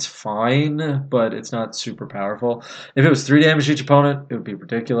 it's fine, but it's not super powerful. If it was 3 damage to each opponent, it would be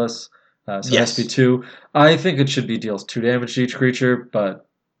ridiculous. So it has to be 2. I think it should be deals 2 damage to each creature, but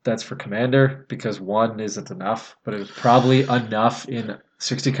that's for Commander because 1 isn't enough. But it's probably enough in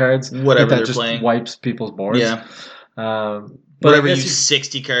 60 cards. Whatever that they're just playing wipes people's boards. Yeah. But Whatever I you guess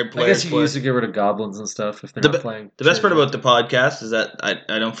 60 card I players guess you play. can use to get rid of goblins and stuff if they're The not be- playing. The best part treasure. about the podcast is that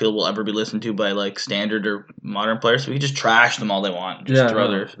I don't feel we'll ever be listened to by like standard or modern players. So we can just trash them all they want. Just throw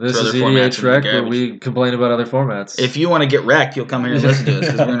their this throw is their formats EDH in the Rec, where garbage. we complain about other formats. If you want to get wrecked, you'll come here and listen to us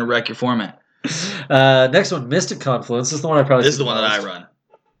because we're going to wreck your format. Next one, Mystic Confluence. This is the one I probably. This is the one that I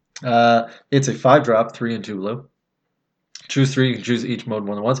run. It's a 5-drop, 3 and 2 blue. Choose 3. You can choose each mode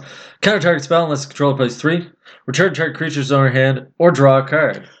more than once. Counter target spell unless the controller plays 3. Return target creatures on your hand or draw a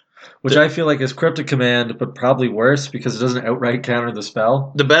card. Which I feel like is Cryptic Command, but probably worse because it doesn't outright counter the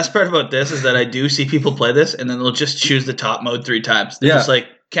spell. The best part about this is that I do see people play this and then they'll just choose the top mode 3 times. They're just like,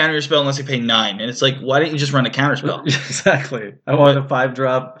 counter your spell unless you pay 9. And it's like, why didn't you just run a counter spell? Exactly. I wanted a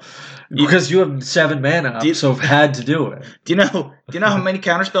 5-drop because you have 7 mana up, so I've had to do it. Do you know how many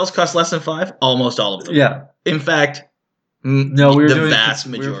counter spells cost less than 5? Almost all of them. Yeah. In fact, no, we were doing vast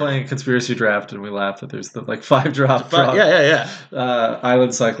majority. We were playing Conspiracy Draft and we laughed that there's the 5-drop. Yeah.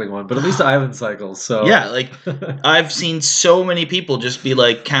 Island cycling one, but at least island cycles. So yeah, like I've seen so many people just be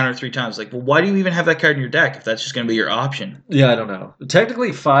like counter 3 times. Like, well, why do you even have that card in your deck if that's just going to be your option? Yeah, I don't know.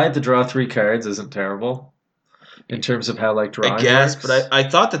 Technically, 5 to draw 3 cards isn't terrible in terms of how like drawing. I guess, works. but I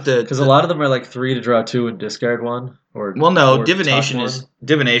thought that because a lot of them are like 3 to draw 2 and discard 1. Or divination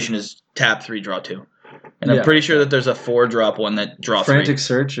is tap 3, draw 2. And I'm pretty sure that there's a 4-drop one that draw 3. Frantic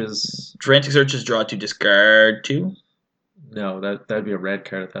Search is draw 2, discard 2. No, that'd be a red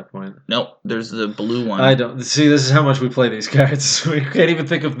card at that point. Nope, there's the blue one. I don't see. This is how much we play these cards. We can't even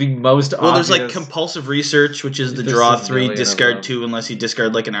think of the most. Well, obvious. there's like compulsive research, which is the draw 3, discard 2, unless you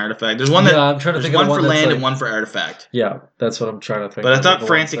discard like an artifact. There's one that I'm trying to think one of for land and one for artifact. Yeah, that's what I'm trying to think. But I thought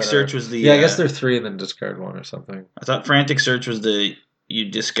Frantic Search was the. Yeah, I guess they're 3 and then discard 1 or something. I thought Frantic Search was the. You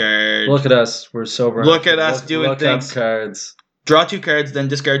discard. Look at us. We're sober. Look at us doing things. Up cards. Draw 2 cards, then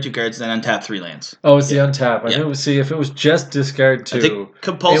discard 2 cards, then untap 3 lands. Oh, it's the untap. I knew. See, if it was just discard 2, I think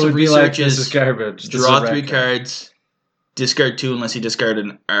compulsive it would be research like, this is garbage. Draw 3 cards, discard 2 unless you discard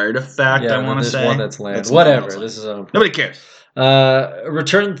an artifact. I want to say one that's land. Whatever. This is nobody cares.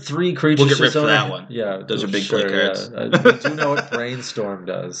 Return 3 creatures. We'll get ripped for that one. Yeah, those are big play cards. Yeah. I do know what Brainstorm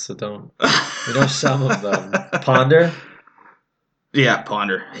does, so don't. We know some of them. Ponder. Yeah,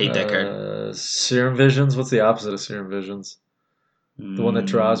 Ponder. Hate that card. Serum Visions. What's the opposite of Serum Visions? The one that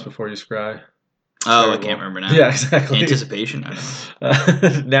draws before you scry. Oh, terrible. I can't remember now. Yeah, exactly. Anticipation. I don't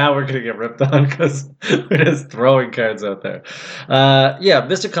know. Now we're gonna get ripped on because we're just throwing cards out there.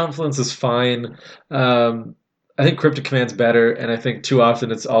 Mystic Confluence is fine. I think Cryptic Command's better, and I think too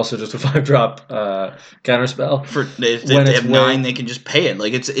often it's also just a 5-drop counterspell. If they have 9, they can just pay it.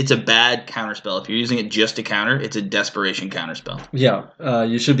 Like it's a bad counterspell. If you're using it just to counter, it's a desperation counterspell. Yeah,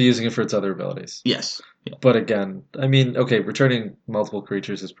 you should be using it for its other abilities. Yes. Yeah. But again, I mean, okay, returning multiple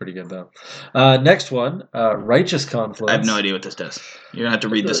creatures is pretty good though. Next one, Righteous Confluence. I have no idea what this does. You're gonna have to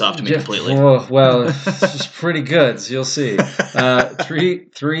read this off to me completely. Well, it's pretty good. So you'll see.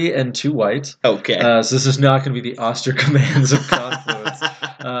 3 and 2 white. Okay. So this is not going to be the Oster commands of Confluence.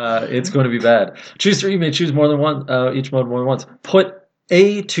 It's going to be bad. Choose 3. You may choose more than one. Each mode more than once. Put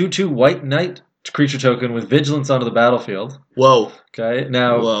a 2/2 white knight creature token with vigilance onto the battlefield. Whoa. Okay.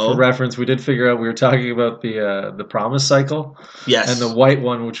 Now, for reference, we did figure out we were talking about the promise cycle. Yes. And the white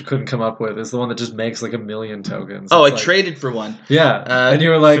one, which we couldn't come up with, is the one that just makes like 1,000,000 tokens. Oh, I traded for one. Yeah. And you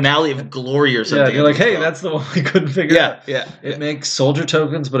were like Finale of Glory or something. Yeah. You're like, hey, that's the one we couldn't figure out. Yeah. It makes soldier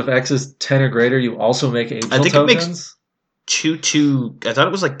tokens, but if X is 10 or greater, you also make angel tokens. It makes 2/2. I thought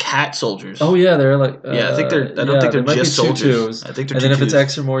it was like cat soldiers. Oh yeah, they're like. I think they're. I don't think they're just soldiers. I think they're. And then if it's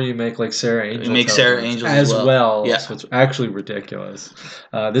X or more, you make like Sarah Angel. You make Sarah Angel as well. Yeah. So it's actually ridiculous.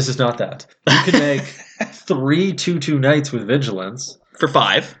 This is not that. You can make 3 2/2 knights with vigilance. For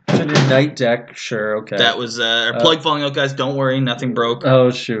 5. It's in your knight deck, sure, okay. That was our plug falling out, guys. Don't worry, nothing broke. Oh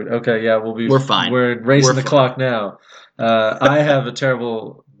shoot, okay, yeah, we're fine. We're racing the clock now. I have a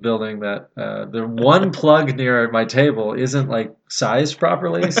terrible building that the one plug near my table isn't like sized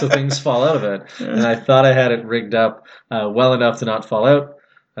properly, so things fall out of it. And I thought I had it rigged up well enough to not fall out.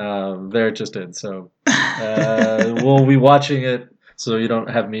 There it just did. So we'll be watching it. So you don't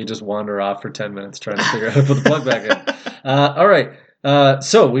have me just wander off for 10 minutes trying to figure out how to put the plug back in. All right.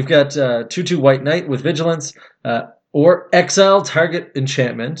 So we've got 2/2 white knight with vigilance, or exile target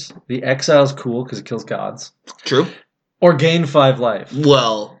enchantment. The exile's cool because it kills gods. True. Or gain 5 life.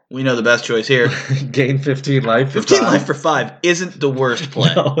 Well, we know the best choice here. Gain 15 life. 15 life for 5 isn't the worst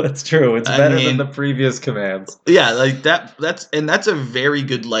play. No, that's true. It's better than the previous commands. Yeah, like that's a very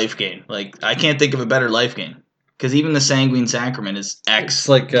good life gain. Like I can't think of a better life gain. Because even the Sanguine Sacrament is X. It's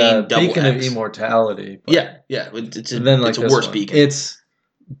like a beacon X. of immortality. Yeah. It's a worse beacon. It's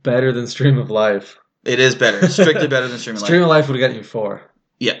better than Stream of Life. It is better. Strictly better than Stream of Life. Stream of Life would have gotten you 4.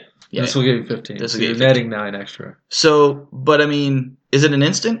 Yeah. This will give you 15. This So will you're give you netting 9 extra. So, but I mean, is it an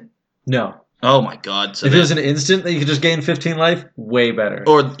instant? No. Oh my god. So if it was an instant that you could just gain 15 life, way better.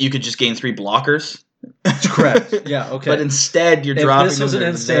 Or you could just gain 3 blockers. Correct. Yeah, okay. But instead, you're dropping this was them an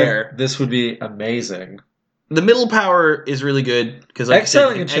instant, there. this would be amazing. The middle power is really good because like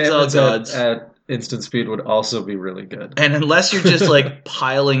exiling you can exile enchantments gods. at instant speed would also be really good. And unless you're just like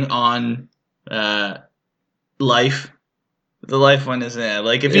piling on life, the life one is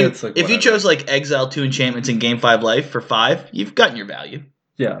like if you like if you chose like exile 2 enchantments and gain 5 life for 5, you've gotten your value.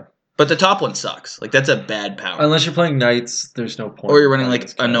 Yeah. But the top one sucks. Like that's a bad power. Unless you're playing knights, there's no point. Or you're running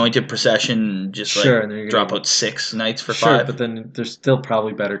like anointed procession, just like and then drop out 6 knights for sure, 5. but then there's still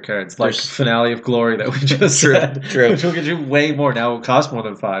probably better cards, like Finale of Glory that we just True, said, true. which will get you way more. Now it will cost more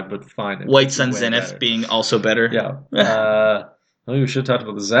than 5, but fine. White Sun Zenith being also better. Yeah. We should have talked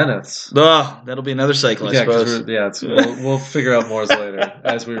about the Zeniths. Oh, that'll be another cycle, I suppose. We'll figure out more later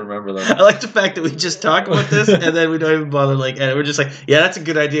as we remember them. I like the fact that we just talk about this and then we don't even bother and we're just like, yeah, that's a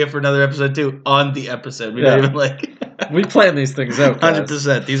good idea for another episode too. On the episode, we don't even like. We plan these things out.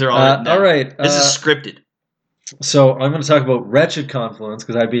 100%. These are all written down. All right. This is scripted. So I'm going to talk about Wretched Confluence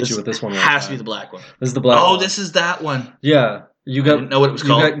because I beat you with this one. Has to be the black one. This is the black one. Oh, this is that one. Yeah. I didn't know what it was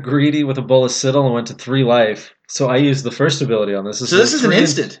called. You got greedy with a bowl of Citadel and went to 3 life. So I used the first ability on this. So this is an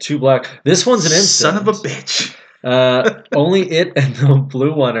instant. 2 black. This one's an instant. Son of a bitch. Only it and the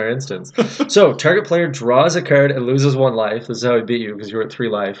blue one are instants. So target player draws a card and loses 1 life. This is how I beat you because you were at 3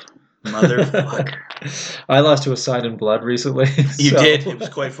 life. Motherfucker. I lost to a Sign in Blood recently. You did. It was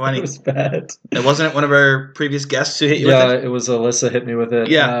quite funny. It was bad. It wasn't one of our previous guests who hit you with it? Yeah, it was Alyssa hit me with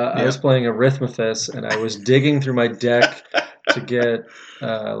it. I was playing Arithmetus and I was digging through my deck to get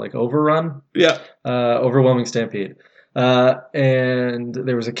like Overrun. Yeah. Overwhelming Stampede. And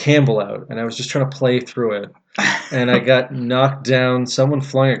there was a Campbell out and I was just trying to play through it. And I got knocked down. Someone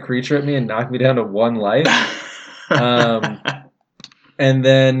flung a creature at me and knocked me down to 1 life. And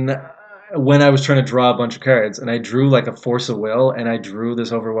then when I was trying to draw a bunch of cards, and I drew like a Force of Will, and I drew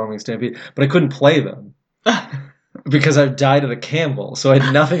this Overwhelming Stampede, but I couldn't play them because I died of the Campbell, so I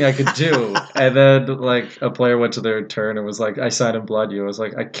had nothing I could do. And then like a player went to their turn and was like, "I Sign in Blood you." I was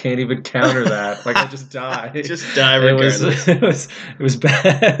like, "I can't even counter that. Like I just die. Just die regardless." It was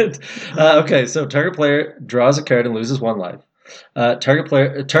bad. Okay, so target player draws a card and loses 1 life. Target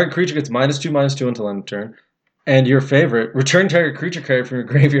creature gets -2/-2 until end of turn. And your favorite, return target creature card from your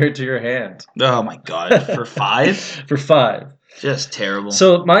graveyard to your hand. Oh my god, for 5? For 5. Just terrible.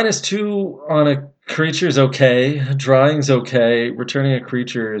 So -2 on a creature is okay. Drawing's okay. Returning a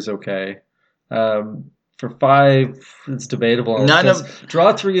creature is okay. For 5, it's debatable.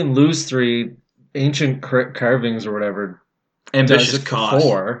 Draw 3 and lose 3. Ancient carvings or whatever. Ambitious cost.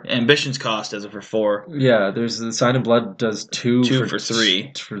 4. Ambition's cost does it for 4. Yeah, there's the Sign in Blood does 2 for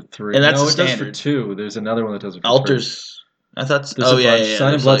 3. For 3. And that's no, the it standard. does for 2. There's another one that does it for Altars. 3. I thought.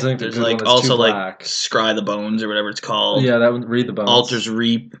 Sign in Blood's there's like also like Scry the Bones or whatever it's called. Yeah, that one. Read the Bones. Altars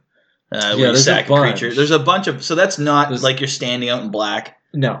Reap. Where you there's sack a bunch. creature. There's a bunch of. So that's not like you're standing out in black.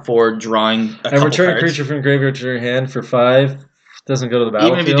 No. For drawing a and return cards. a creature from your graveyard to your hand for 5. Doesn't go to the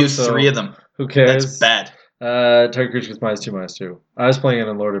battlefield. Even if you do 3 of them. Who cares? That's bad. Target creature gets -2/-2. I was playing in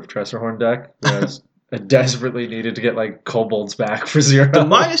a Lord of Tressorhorn deck. I desperately needed to get like kobolds back for 0. The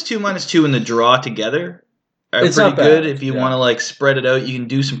 -2/-2 and the draw together are it's pretty not good. bad. If you want to like spread it out, you can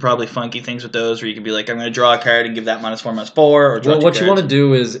do some probably funky things with those where you can be like, I'm going to draw a card and give that -4/-4 or draw what you want to cards.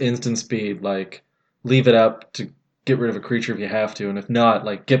 do is instant speed, like leave it up to get rid of a creature if you have to, and if not,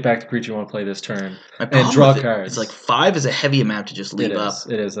 like get back the creature you want to play this turn and draw cards. It's like 5 is a heavy amount to just leave up.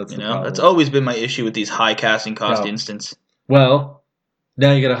 It is. That's the problem. That's always been my issue with these high casting cost instants. Well,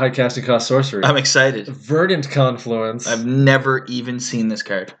 now you get a high casting cost sorcery. I'm excited. Verdant Confluence. I've never even seen this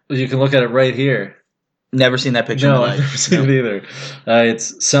card. You can look at it right here. Never seen that picture. No, I've never seen it either.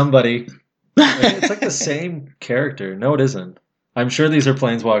 It's somebody. It's like the same character. No, it isn't. I'm sure these are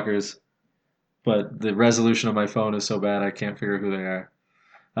planeswalkers. But the resolution of my phone is so bad I can't figure out who they are.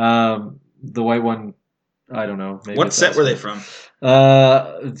 The white one, I don't know. Maybe what set were they from?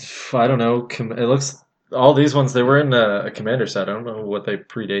 I don't know. It looks all these ones. They were in a commander set. I don't know what they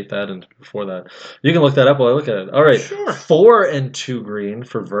predate that and before that. You can look that up while I look at it. All right, sure. 4 and 2 green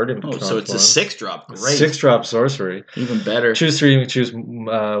for Verdant. Oh, so it's a 6-drop. Great. 6-drop sorcery. Even better. Choose 3. You can choose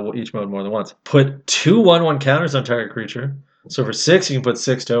each mode more than once. Put 2 1/1 counters on target creature. So for 6, you can put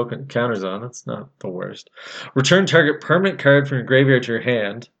 6 token counters on. That's not the worst. Return target permanent card from your graveyard to your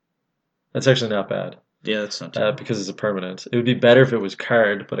hand. That's actually not bad. Yeah, that's not bad. Because it's a permanent. It would be better if it was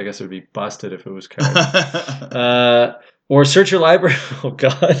card, but I guess it would be busted if it was card. Or search your library. Oh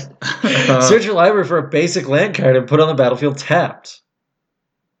God! Search your library for a basic land card and put it on the battlefield tapped.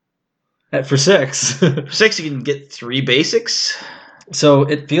 For 6. For 6, you can get 3 basics. So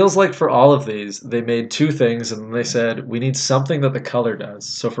it feels like for all of these, they made 2 things, and they said we need something that the color does.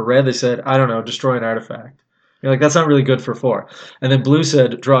 So for red, they said, I don't know, destroy an artifact. You're like, that's not really good for 4. And then blue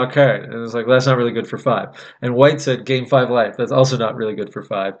said, draw a card. And it was like, well, that's not really good for 5. And white said, gain 5 life. That's also not really good for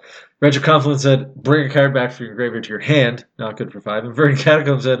 5. Retro Confluence said, bring a card back from your graveyard to your hand. Not good for 5. And Verdant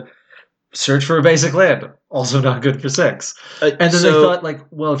Catacomb said, search for a basic land. Also not good for 6. And then they thought, like,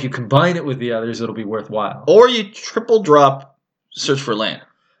 well, if you combine it with the others, it'll be worthwhile. Or you triple drop search for land.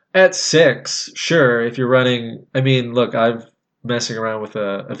 At 6, sure, if you're running... I mean, look, I'm messing around with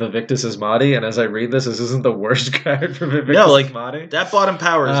a Vivictus Asmati, and as I read this isn't the worst card for Vivictus Asmati. That bottom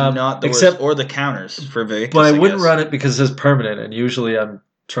power is not the worst, or the counters for Vivictus. But I wouldn't run it because it says permanent, and usually I'm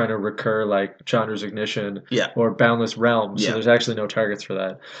trying to recur, like, Chandra's Ignition or Boundless Realms, so there's actually no targets for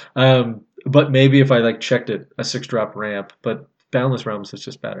that. But maybe if I, like, checked it, a 6-drop ramp, but... Boundless Realms is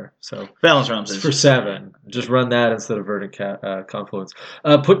just better. So Boundless Realms is for 7. Just run that instead of Verdant Confluence.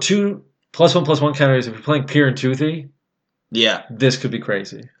 Put 2 +1/+1 counters if you're playing Peer and Toothy. Yeah, this could be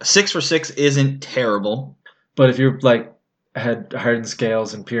crazy. 6 for 6 isn't terrible, but if you're like had Hardened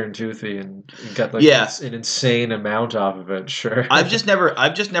Scales and Peer and Toothy and got like an insane amount off of it, sure. I've just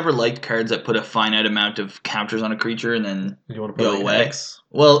never liked cards that put a finite amount of counters on a creature and then you want to go away. X?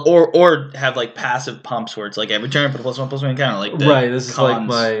 Well, or have like passive pumps where it's like every turn put a +1/+1 counter. Like this is like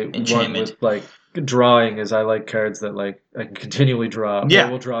my enchantment. One with like drawing is I like cards that like I can continually draw. Yeah,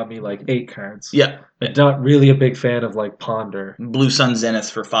 will draw me like 8 cards. Yeah. I'm not really a big fan of like Ponder. Blue Sun Zenith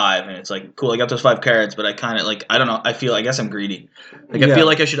for 5, and it's like cool. I got those 5 cards, but I kind of like I don't know. I guess I'm greedy. Like I feel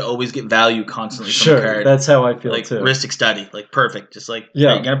like I should always get value constantly from a card. That's how I feel like, too. Like Rhystic Study, like perfect. Just like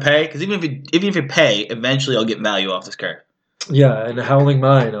you're gonna pay because even if you pay, eventually I'll get value off this card. Yeah, and Howling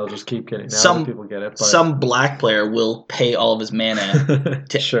Mine, I'll just keep getting. Some people get it. But... Some black player will pay all of his mana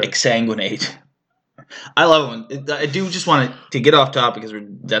to exsanguinate. I love it. I do just want to get off topic because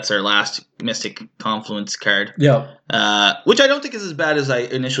that's our last Mystic Confluence card. Yeah. Which I don't think is as bad as I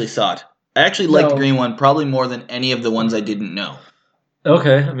initially thought. I actually like the green one probably more than any of the ones I didn't know.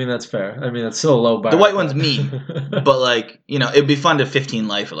 Okay, I mean that's fair. I mean it's still a low bar. The white one's mean, but like it'd be fun to 15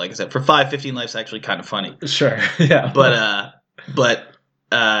 life it. Like I said, for 5, 15 life's actually kind of funny. Sure, yeah. But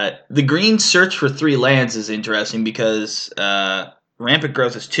the green search for 3 lands is interesting because Rampant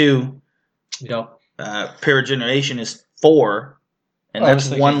Growth is 2. Yep. Parageneration is 4, and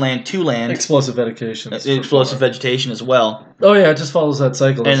that's 1 land, 2 land. Explosive Vegetation. Explosive Vegetation as well. Oh yeah, it just follows that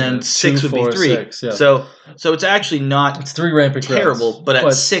cycle. And then 6 would be 3. 6, yeah. So it's actually not. It's 3 rampant terrible, growths, but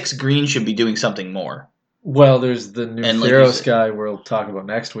at 6, green should be doing something more. Well, there's the new Theros guy we'll talk about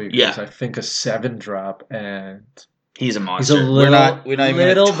next week. Yeah, I think a 7-drop, and he's a monster. He's a little, we're not even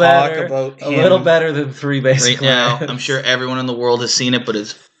going to talk about him. A little better than 3 basic right now. I'm sure everyone in the world has seen it, but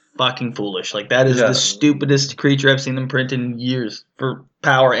it's fucking foolish. Like that is the stupidest creature I've seen them print in years for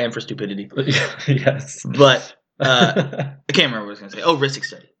power and for stupidity. Yes, but I can't remember what I was going to say. Oh, Rhystic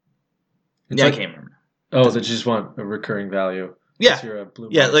Study. I can't remember. Oh, they just want a recurring value. Yeah, you're a blue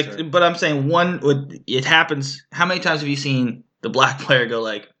monster. But I'm saying it happens. How many times have you seen the black player go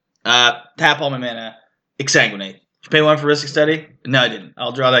like, tap all my mana, exsanguinate? Did you pay 1 for Rhystic Study? No, I didn't.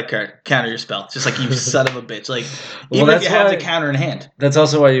 I'll draw that card. Counter your spell. It's just like you son of a bitch. Like even if you have the counter in hand. That's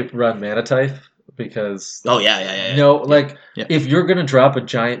also why you run Mana Tithe, because if you're gonna drop a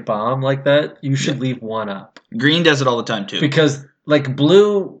giant bomb like that, you should leave 1 up. Green does it all the time too. Because like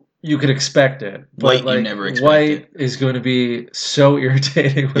blue, you could expect it. But White, you never expect white it. Is going to be so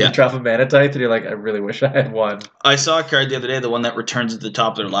irritating when you drop a Mana Tithe and you're like, I really wish I had 1. I saw a card the other day, the one that returns at the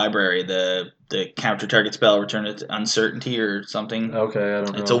top of their library, the counter target spell, return it to uncertainty or something. Okay, I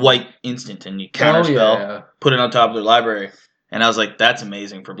don't know. It's a white instant and you counter spell, put it on top of their library. And I was like, that's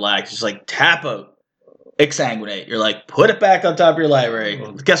amazing for black. It's just like tap out, exsanguinate. You're like, put it back on top of your library.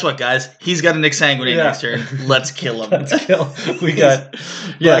 Well, guess what, guys? He's got an exsanguinate next turn. Let's kill him. Let's kill. We got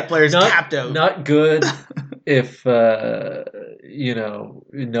black players tapped out. Not good if no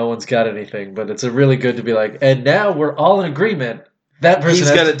one's got anything, but it's a really good to be like, and now we're all in agreement. That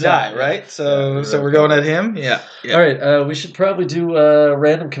person has to die, right? So we're going at him. Yeah. All right. We should probably do a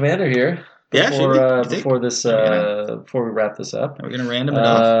random commander here. Before we wrap this up. Are we gonna random it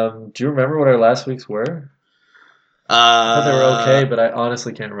off? Do you remember what our last week's were? I thought they were okay, but I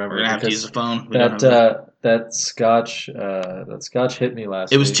honestly can't remember. We're gonna have to use the phone. That Scotch hit me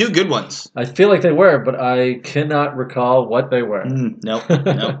last week. It was 2 good ones. I feel like they were, but I cannot recall what they were. Nope,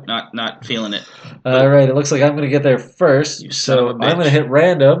 not feeling it. All right, it looks like I'm gonna get there first. So I'm gonna hit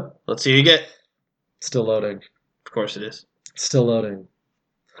random. Let's see who you get. Still loading. Of course it is. Still loading.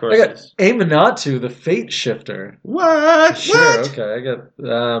 Of course I it got is. Amanatu, the Fate Shifter. What? Sure, What? okay. I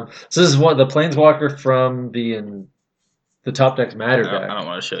got. So this is what the Planeswalker from the Top Decks Matter I deck. don't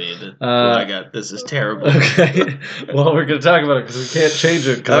want to show you what I got. This is terrible. Okay. Well, we're going to talk about it because we can't change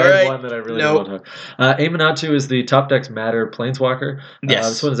it because All I right. have one that I really don't want to. Amanatu is the Top Decks Matter Planeswalker. Yes.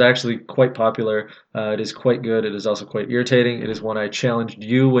 This one is actually quite popular. It is quite good. It is also quite irritating. It is one I challenged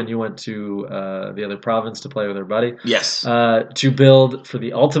you when you went to the other province to play with our buddy. Yes. To build for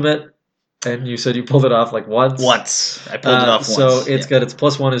the ultimate. And you said you pulled it off like once. Once. I pulled it off once. So it's got its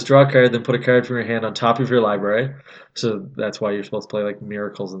 +1 is draw a card, then put a card from your hand on top of your library. So that's why you're supposed to play like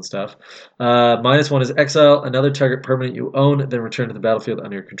miracles and stuff. -1 is exile another target permanent you own, then return to the battlefield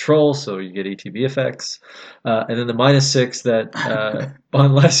under your control. So you get ETB effects. And then the -6 that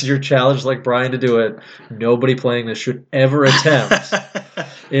unless you're challenged like Brian to do it, nobody playing this should ever attempt.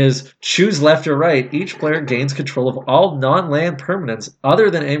 Is choose left or right. Each player gains control of all non-land permanents other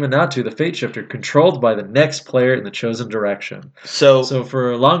than Amanatu, the Fate Shifter, controlled by the next player in the chosen direction. So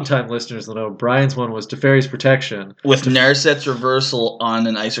for long-time listeners that know, Brian's one was Teferi's Protection. With Narset's Reversal on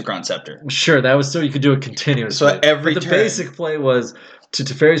an Isochron Scepter. Sure, that was so you could do it continuously. So every but the turn. basic play was to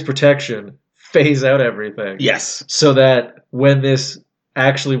Teferi's Protection, phase out everything. Yes. So that when this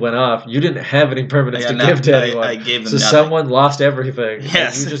actually went off, you didn't have any permanents to give to anyone. I gave them so nothing. someone lost everything.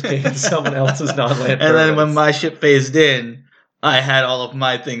 Yes. And you just gained someone else's non-land And then permanents. when my ship phased in, I had all of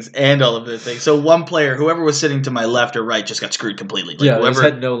my things and all of their things. So one player, whoever was sitting to my left or right, just got screwed completely. Like yeah, whoever, they just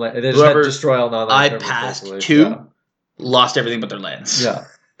had no land. They just had destroy all non-land I permanents. passed basically. 2, lost everything but their lands. Yeah.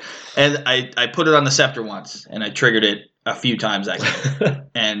 And I put it on the Scepter once, and I triggered it a few times actually.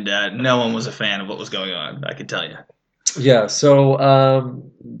 And no one was a fan of what was going on, I can tell you. Yeah, so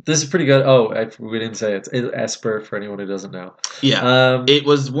this is pretty good. Oh, we didn't say it's Esper for anyone who doesn't know. Yeah, it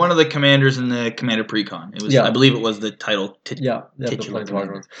was one of the commanders in the Commander Precon. It was, I believe, it was the title. The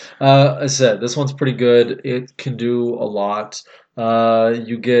Planeswalker ones. As I said, this one's pretty good. It can do a lot.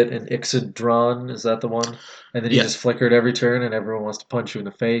 You get an Ixodron, is that the one? And then you just flicker it every turn, and everyone wants to punch you in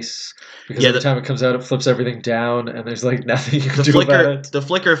the face because every time it comes out, it flips everything down, and there's like nothing you can do about it. The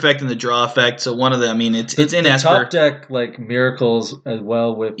flicker effect and the draw effect. So one of the, I mean, it's in the Esper. Top deck like miracles as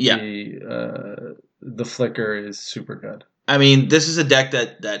well with the flicker is super good. I mean, this is a deck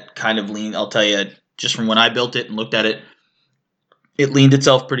that kind of leaned. I'll tell you, just from when I built it and looked at it, it leaned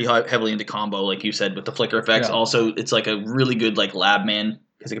itself pretty heavily into combo, like you said, with the flicker effects. Yeah. Also, it's like a really good like lab man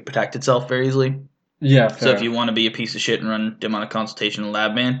because it can protect itself very easily. Yeah. Fair. So if you want to be a piece of shit and run Demonic Consultation and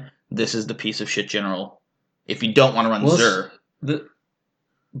Lab Man, this is the piece of shit general. If you don't want to run Zur.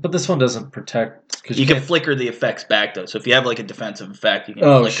 But this one doesn't protect. Cause you can flicker the effects back, though. So if you have like a defensive effect, you can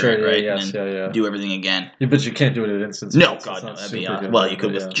flicker it, right? Yes, and then do everything again. Yeah, but you can't do it at instant. No, God, no. That'd be odd. Well, you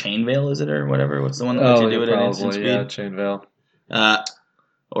could with Chain Veil, is it, or whatever? What's the one that lets you do it at instant speed? Yeah, Chain Veil.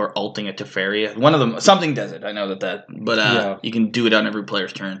 Or alting a Teferi. One of them. Something does it. I know that. But you can do it on every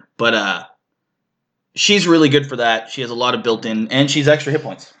player's turn. But she's really good for that. She has a lot of built-in, and she's extra hit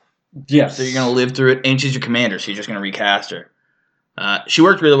points. Yes. So you're going to live through it, and she's your commander, so you're just going to recast her. She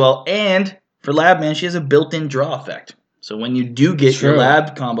worked really well, and for Labman, she has a built-in draw effect. So when you do get your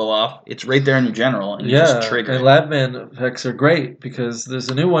Lab combo off, it's right there in your general, and you just trigger and Labman effects are great, because there's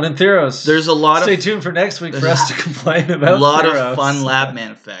a new one in Theros. There's a lot Stay tuned for next week for us to complain about a lot Theros. of fun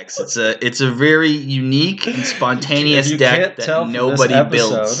Labman effects. It's a very unique and spontaneous deck that nobody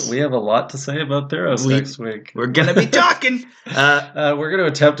builds. We have a lot to say about Theros next week. We're going to be talking. We're going to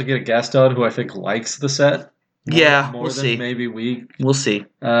attempt to get a guest on who I think likes the set. More we'll than see. Maybe we'll see.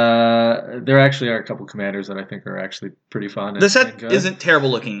 There actually are a couple commanders that I think are actually pretty fun. The set isn't terrible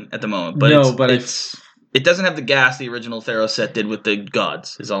looking at the moment, but it doesn't have the gas the original Theros set did with the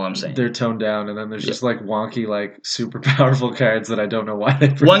gods. Is all I'm saying. They're toned down, and then there's just like wonky, like super powerful cards that I don't know why they.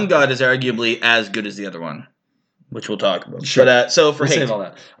 One god is arguably as good as the other one, which we'll talk about. Sure. But so for we'll hate, save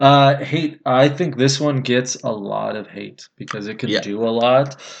all that. Hate. I think this one gets a lot of hate because it can do a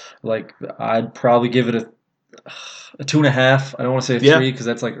lot. Like I'd probably give it a 2.5. I don't want to say 3 because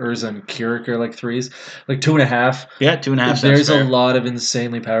that's like Urza and Kirik are like 3s. Like 2.5. Yeah, 2.5. There's a lot of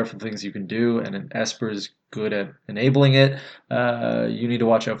insanely powerful things you can do, and an Esper is good at enabling it. You need to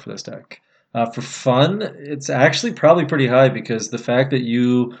watch out for this deck. For fun, it's actually probably pretty high because the fact that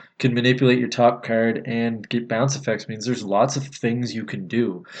you can manipulate your top card and get bounce effects means there's lots of things you can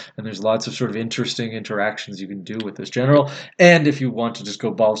do. And there's lots of sort of interesting interactions you can do with this general. And if you want to just go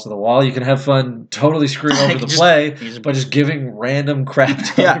balls to the wall, you can have fun totally screwing over the play by just giving random crap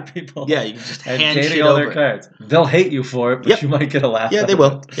to other people. Yeah, you can just and hand gaining shit all over. their cards. They'll hate you for it, but you might get a laugh. Yeah, they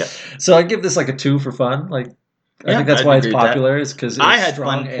will. Yeah. So I give this like a 2 for fun. Like, I think that's I'd why it's agree with that. popular. Is because I had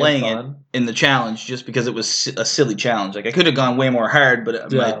fun playing it in the challenge just because it was a silly challenge. Like I could have gone way more hard, but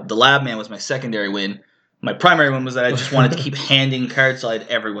the Lab Man was my secondary win. My primary one was that I just wanted to keep handing card side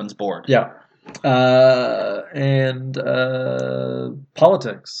everyone's board. Yeah. And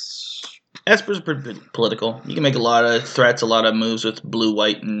politics. Esper's pretty political. You can make a lot of threats, a lot of moves with blue,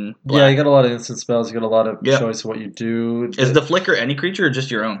 white, and black. Yeah, you got a lot of instant spells. You got a lot of choice of what you do. Is the flicker any creature or just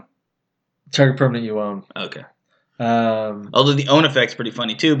your own? Target permanent you own. Okay. Although the own effect's pretty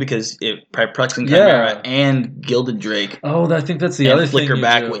funny too because it perplexing Chimera and Gilded Drake. Oh, I think that's the other thing. Flicker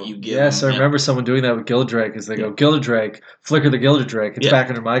back what you give. Yes, I remember someone doing that with Gilded Drake. Is they go Gilded Drake, flicker the Gilded Drake. It's back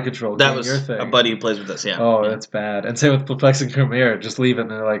under my control. That was your thing. A buddy who plays with us. Yeah. Oh, that's bad. And same with perplexing Chimera. Just leave it, and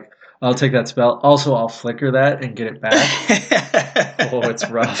they're like, "I'll take that spell. Also, I'll flicker that and get it back." Oh, it's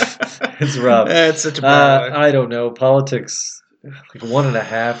rough. It's rough. It's such a bad I don't know politics. Like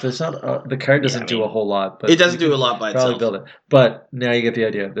 1.5. There's not the card doesn't do a whole lot, but it doesn't do a lot by itself. Build it, but now you get the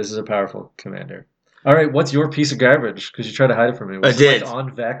idea. This is a powerful commander. All right, what's your piece of garbage? Because you tried to hide it from me. Was I did. Like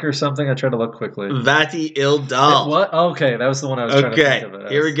on Vec or something? I tried to look quickly. Vati Ildal. What? Okay, that was the one I was trying to think of.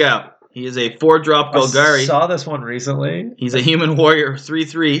 Okay, here we go. He is a 4-drop Golgari. I saw this one recently. He's a human warrior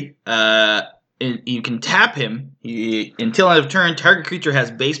 3/3. You can tap him. Until end of turn, target creature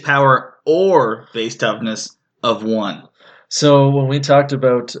has base power or base toughness of 1. So when we talked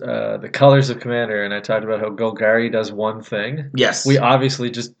about the colors of Commander, and I talked about how Golgari does one thing, yes, we obviously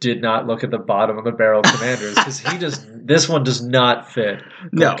just did not look at the bottom of the barrel of Commanders because this one does not fit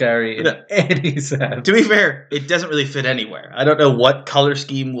Golgari in any sense. To be fair, it doesn't really fit anywhere. I don't know what color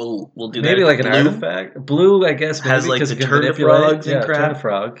scheme will do that. Maybe like an artifact. Blue, I guess, maybe, has like the Turn-to-Frogs and crap.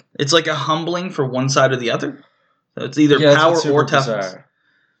 Turn-to-Frog. It's like a humbling for one side or the other. So it's either power or toughness. Bizarre.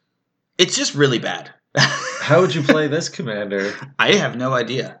 It's just really bad. How would you play this commander? I have no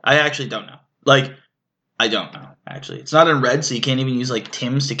idea. I actually don't know. Like, I don't know, actually. It's not in red, so you can't even use, like,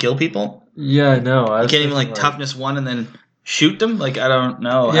 Tims to kill people. Yeah, no. You can't even, like, toughness 1 and then shoot them? Like, I don't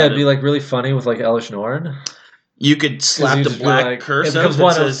know. Yeah, it'd be, like, really funny with, like, Elish Norn. You could slap the black curse up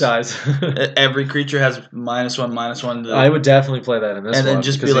that says every creature has -1/-1. I would definitely play that in this one. And then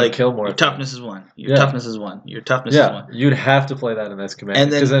just be like, kill more your toughness is 1. Your toughness is 1. Your toughness is 1. You'd have to play that in this command.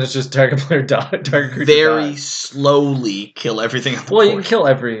 Because then it's just target player target creature very slowly kill everything on the board. You can kill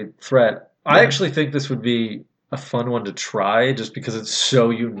every threat. Yeah. I actually think this would be a fun one to try just because it's so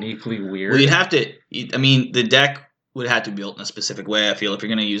uniquely weird. Well, you'd have to... I mean, the deck would have to be built in a specific way, I feel, if you're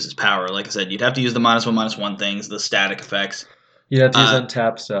going to use its power. Like I said, you'd have to use the -1/-1 things, the static effects. You'd have to use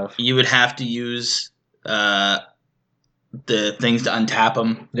untap stuff. You would have to use the things to untap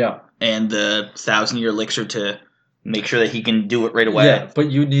him. Yeah. And the 1,000-year elixir to make sure that he can do it right away. Yeah,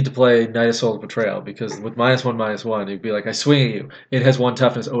 but you need to play Knight of Soul's Betrayal because with -1/-1, you'd be like, I swing at you. It has 1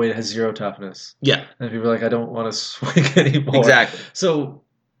 toughness. Oh, wait, it has 0 toughness. Yeah. And people are like, I don't want to swing anymore. Exactly. So...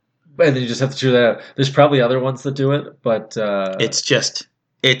 And then you just have to chew that out. There's probably other ones that do it, but... it's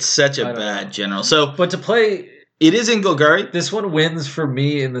such a bad general. So, but to play... It is in Golgari. This one wins for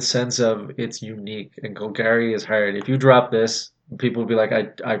me in the sense of it's unique, and Golgari is hard. If you drop this, people will be like,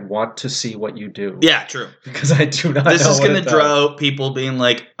 I want to see what you do. Yeah, true. Because I do not know This is going to draw out people being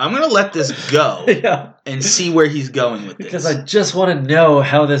like, I'm going to let this go and see where he's going with this. Because I just want to know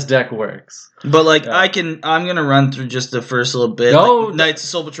how this deck works. But, like, I'm going to run through just the first little bit. No. Like, Knights of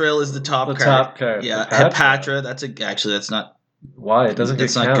Soul Betrayal is the top card. Top card. Yeah, Hepatra, actually, that's not... Why? It doesn't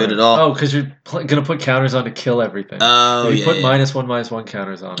That's get not good at all. Oh, because you're going to put counters on to kill everything. Oh, you put -1/-1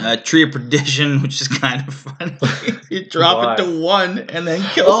 counters on. Tree of Perdition, which is kind of fun. You drop it to 1 and then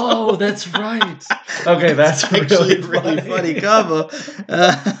kill someone. That's right. Okay, that's actually a really funny combo.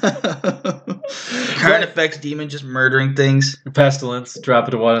 Card effects, demon just murdering things. Pestilence, drop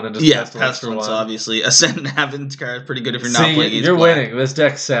it to 1 and then just Pestilence obviously. Ascendant Heaven's card pretty good if you're not playing against you're black. winning. This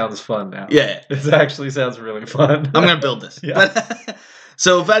deck sounds fun now. Yeah. This actually sounds really fun. I'm going to build this. Yeah.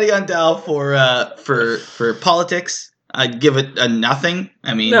 So Vadion Dal for politics, I'd give it a nothing.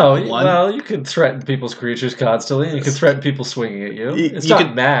 I mean, no, 1. Well, you can threaten people's creatures constantly, and you can threaten people swinging at you. It's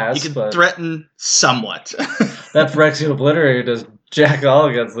not mass. You can threaten somewhat. That Phyrexian Obliterator does jack all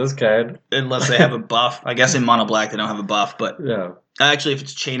against this card. Unless they have a buff. I guess in mono black they don't have a buff, but yeah. Actually, if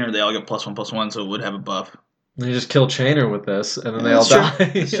it's Chainer, they all get +1/+1, so it would have a buff. And you just kill Chainer with this, and then they all die.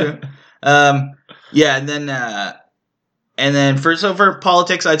 That's true. Yeah, and then for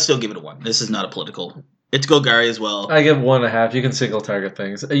politics, I'd still give it a 1. This is not a political. It's Golgari as well. I give 1.5. You can single target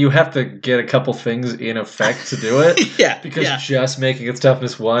things. You have to get a couple things in effect to do it. Because just making its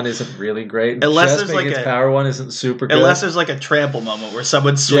toughness 1 isn't really great. Unless just there's making its power 1 isn't super good. Unless there's like a trample moment where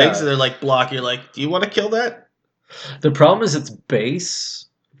someone swings and they're like block. You're like, do you want to kill that? The problem is its base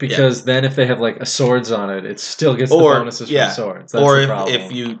because then if they have like a swords on it, it still gets Or- the bonuses yeah. from swords. That's Or the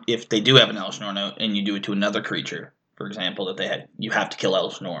problem. if they do have an Elesh Norn out and you do it to another creature, for example, that they had, you have to kill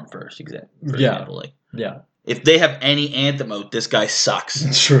Elesh Norn first. For Yeah. example, like Yeah, if they have any Anthem out, this guy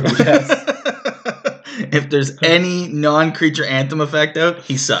sucks. true. Yes. If there's any non-creature Anthem effect out,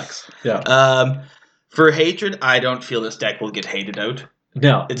 he sucks. Yeah. For hatred, I don't feel this deck will get hated out.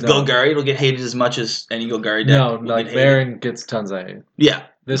 No. It's no. Golgari. It'll get hated as much as any Golgari deck. No, will like get hated. Baron gets tons of hate. Yeah.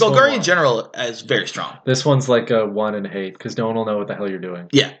 This one Golgari in won't. general is very strong. This one's like a 1 in hate because no one will know what the hell you're doing.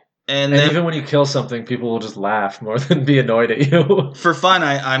 Yeah. And And then even when you kill something, people will just laugh more than be annoyed at you. for fun,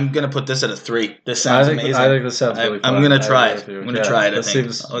 I'm going to put this at a 3. This sounds amazing. I think this sounds really fun. I'm going to I try agree it. with you. I'm going to try it, I this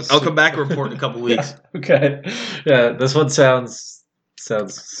think. seems- I'll come back and report in a couple weeks. Okay. Yeah, this one sounds like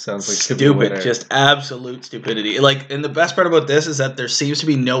it could be a winner. Stupid. Just absolute stupidity. Like, and the best part about this is that there seems to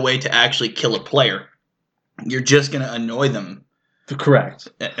be no way to actually kill a player. You're just going to annoy them. Correct.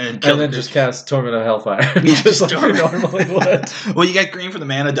 And kill And then them. just cast Torment of Hellfire. Yeah, just like Torment. you normally would. Well, you got green for the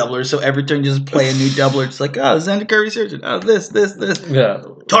mana doubler, so every turn you just play a new doubler. It's like, oh, Zendikar Resurgent. Oh, this. Yeah.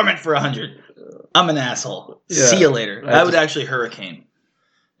 Torment for 100. I'm an asshole. Yeah. See you later. I I would just- actually Hurricane.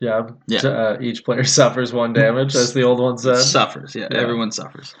 Yeah. Yeah. Each player suffers 1 damage, as the old one said. Suffers. Yeah, Yeah. everyone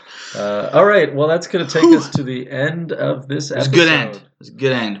suffers. All right. Well, that's going to take Whew. us to the end of this It was episode. a good end. It was a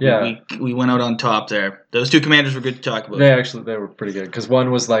good end. Yeah. We went out on top there. Those two commanders were good to talk about. They were pretty good because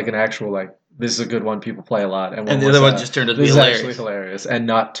one was like an actual like this is a good one people play a lot, and, And the was, other one just turned out to be this is hilarious. actually hilarious and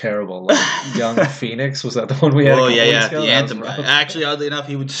not terrible. Like Young Phoenix was that the one we had? Oh, a couple yeah, weeks ago? the That Anthem was guy. rough. Actually, oddly enough,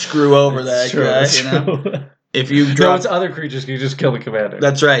 he would screw over that It's true, guy. it's You know? true. If you No, drop it's other creatures. You just kill the commander.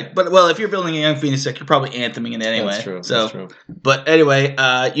 That's right. But well, if you're building a Young Phoenix deck, you're probably antheming it anyway. That's true. So, That's true. but anyway,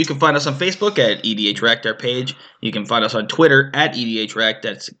 you can find us on Facebook at EDHRECT, our page. You can find us on Twitter at EDHRECT.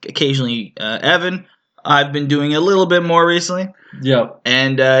 That's occasionally Evan. I've been doing a little bit more recently. Yep.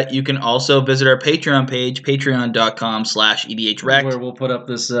 And you can also visit our Patreon page, patreon.com/EDHRECT. Where we'll put up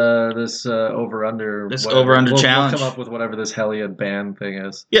this over under over-under challenge. We'll come up with whatever this Hellion ban thing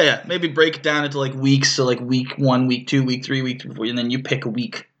is. Yeah. Maybe break it down into like weeks. So like week 1, week 2, week 3, week 4, and then you pick a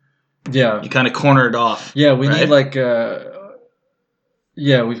week. Yeah. You kind of corner it off. Yeah, we right? need like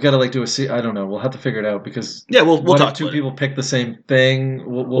yeah, we've got to like do I don't know. We'll have to figure it out because Yeah, we'll what talk if two about it. people pick the same thing?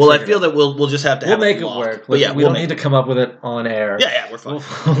 Well, I feel that we'll just have to we'll have make it locked. work. But Like, yeah, we don't need to come up with it on air. Yeah, we're fine.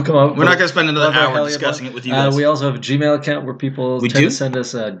 We'll come up. We're not going to spend another Love our hour Hellion discussing one. it with you guys. We also have a Gmail account where people We tend do? to send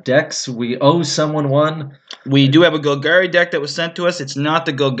us decks. We owe someone one. We do have a Golgari deck that was sent to us. It's not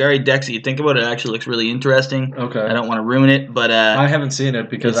the Golgari deck, so you think about it. It actually looks really interesting. Okay. I don't want to ruin it, but I haven't seen it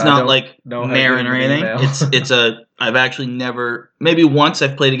because it's I not don't like know how to Marin get or an anything. email. I've actually never, maybe once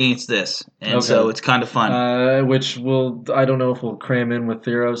I've played against this, and so Okay. it's kind of fun. Which I don't know if we'll cram in with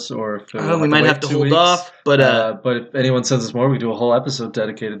Theros or if We might have to wait 2 hold weeks. off, but if anyone sends us more, we do a whole episode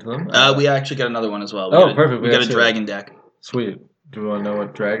dedicated to them. we actually got another one as well. Perfect. We got a dragon deck. Sweet. Do we want to know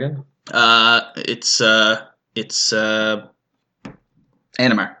what dragon? It's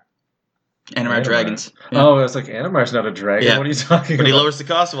Animar. Animar dragons. Yeah. Oh, it's like Animar's not a dragon. Yeah. What are you talking But about? he lowers the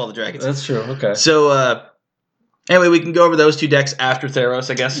cost of all the dragons. That's true. Okay. So, anyway, we can go over those two decks after Theros,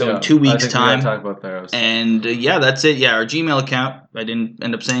 I guess. So Yeah, in 2 weeks' I think time. We gotta talk about Theros. And that's it. Yeah, our Gmail account. I didn't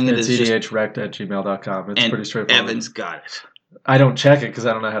end up saying it. It's It's just edhrect@gmail.com. It's and pretty straightforward. Evan's got it. I don't check it because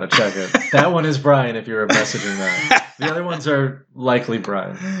I don't know how to check it. That one is Brian if you're messaging that. The other ones are likely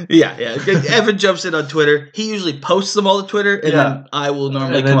Brian. Yeah. Evan jumps in on Twitter. He usually posts them all to Twitter, and then I will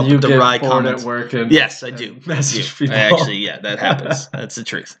normally And come then up you with the get wry bored comments. at work and Yes, I do. message I do. people. Actually, that happens. That's the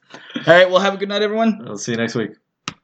truth. All right, well, have a good night, everyone. I'll see you next week.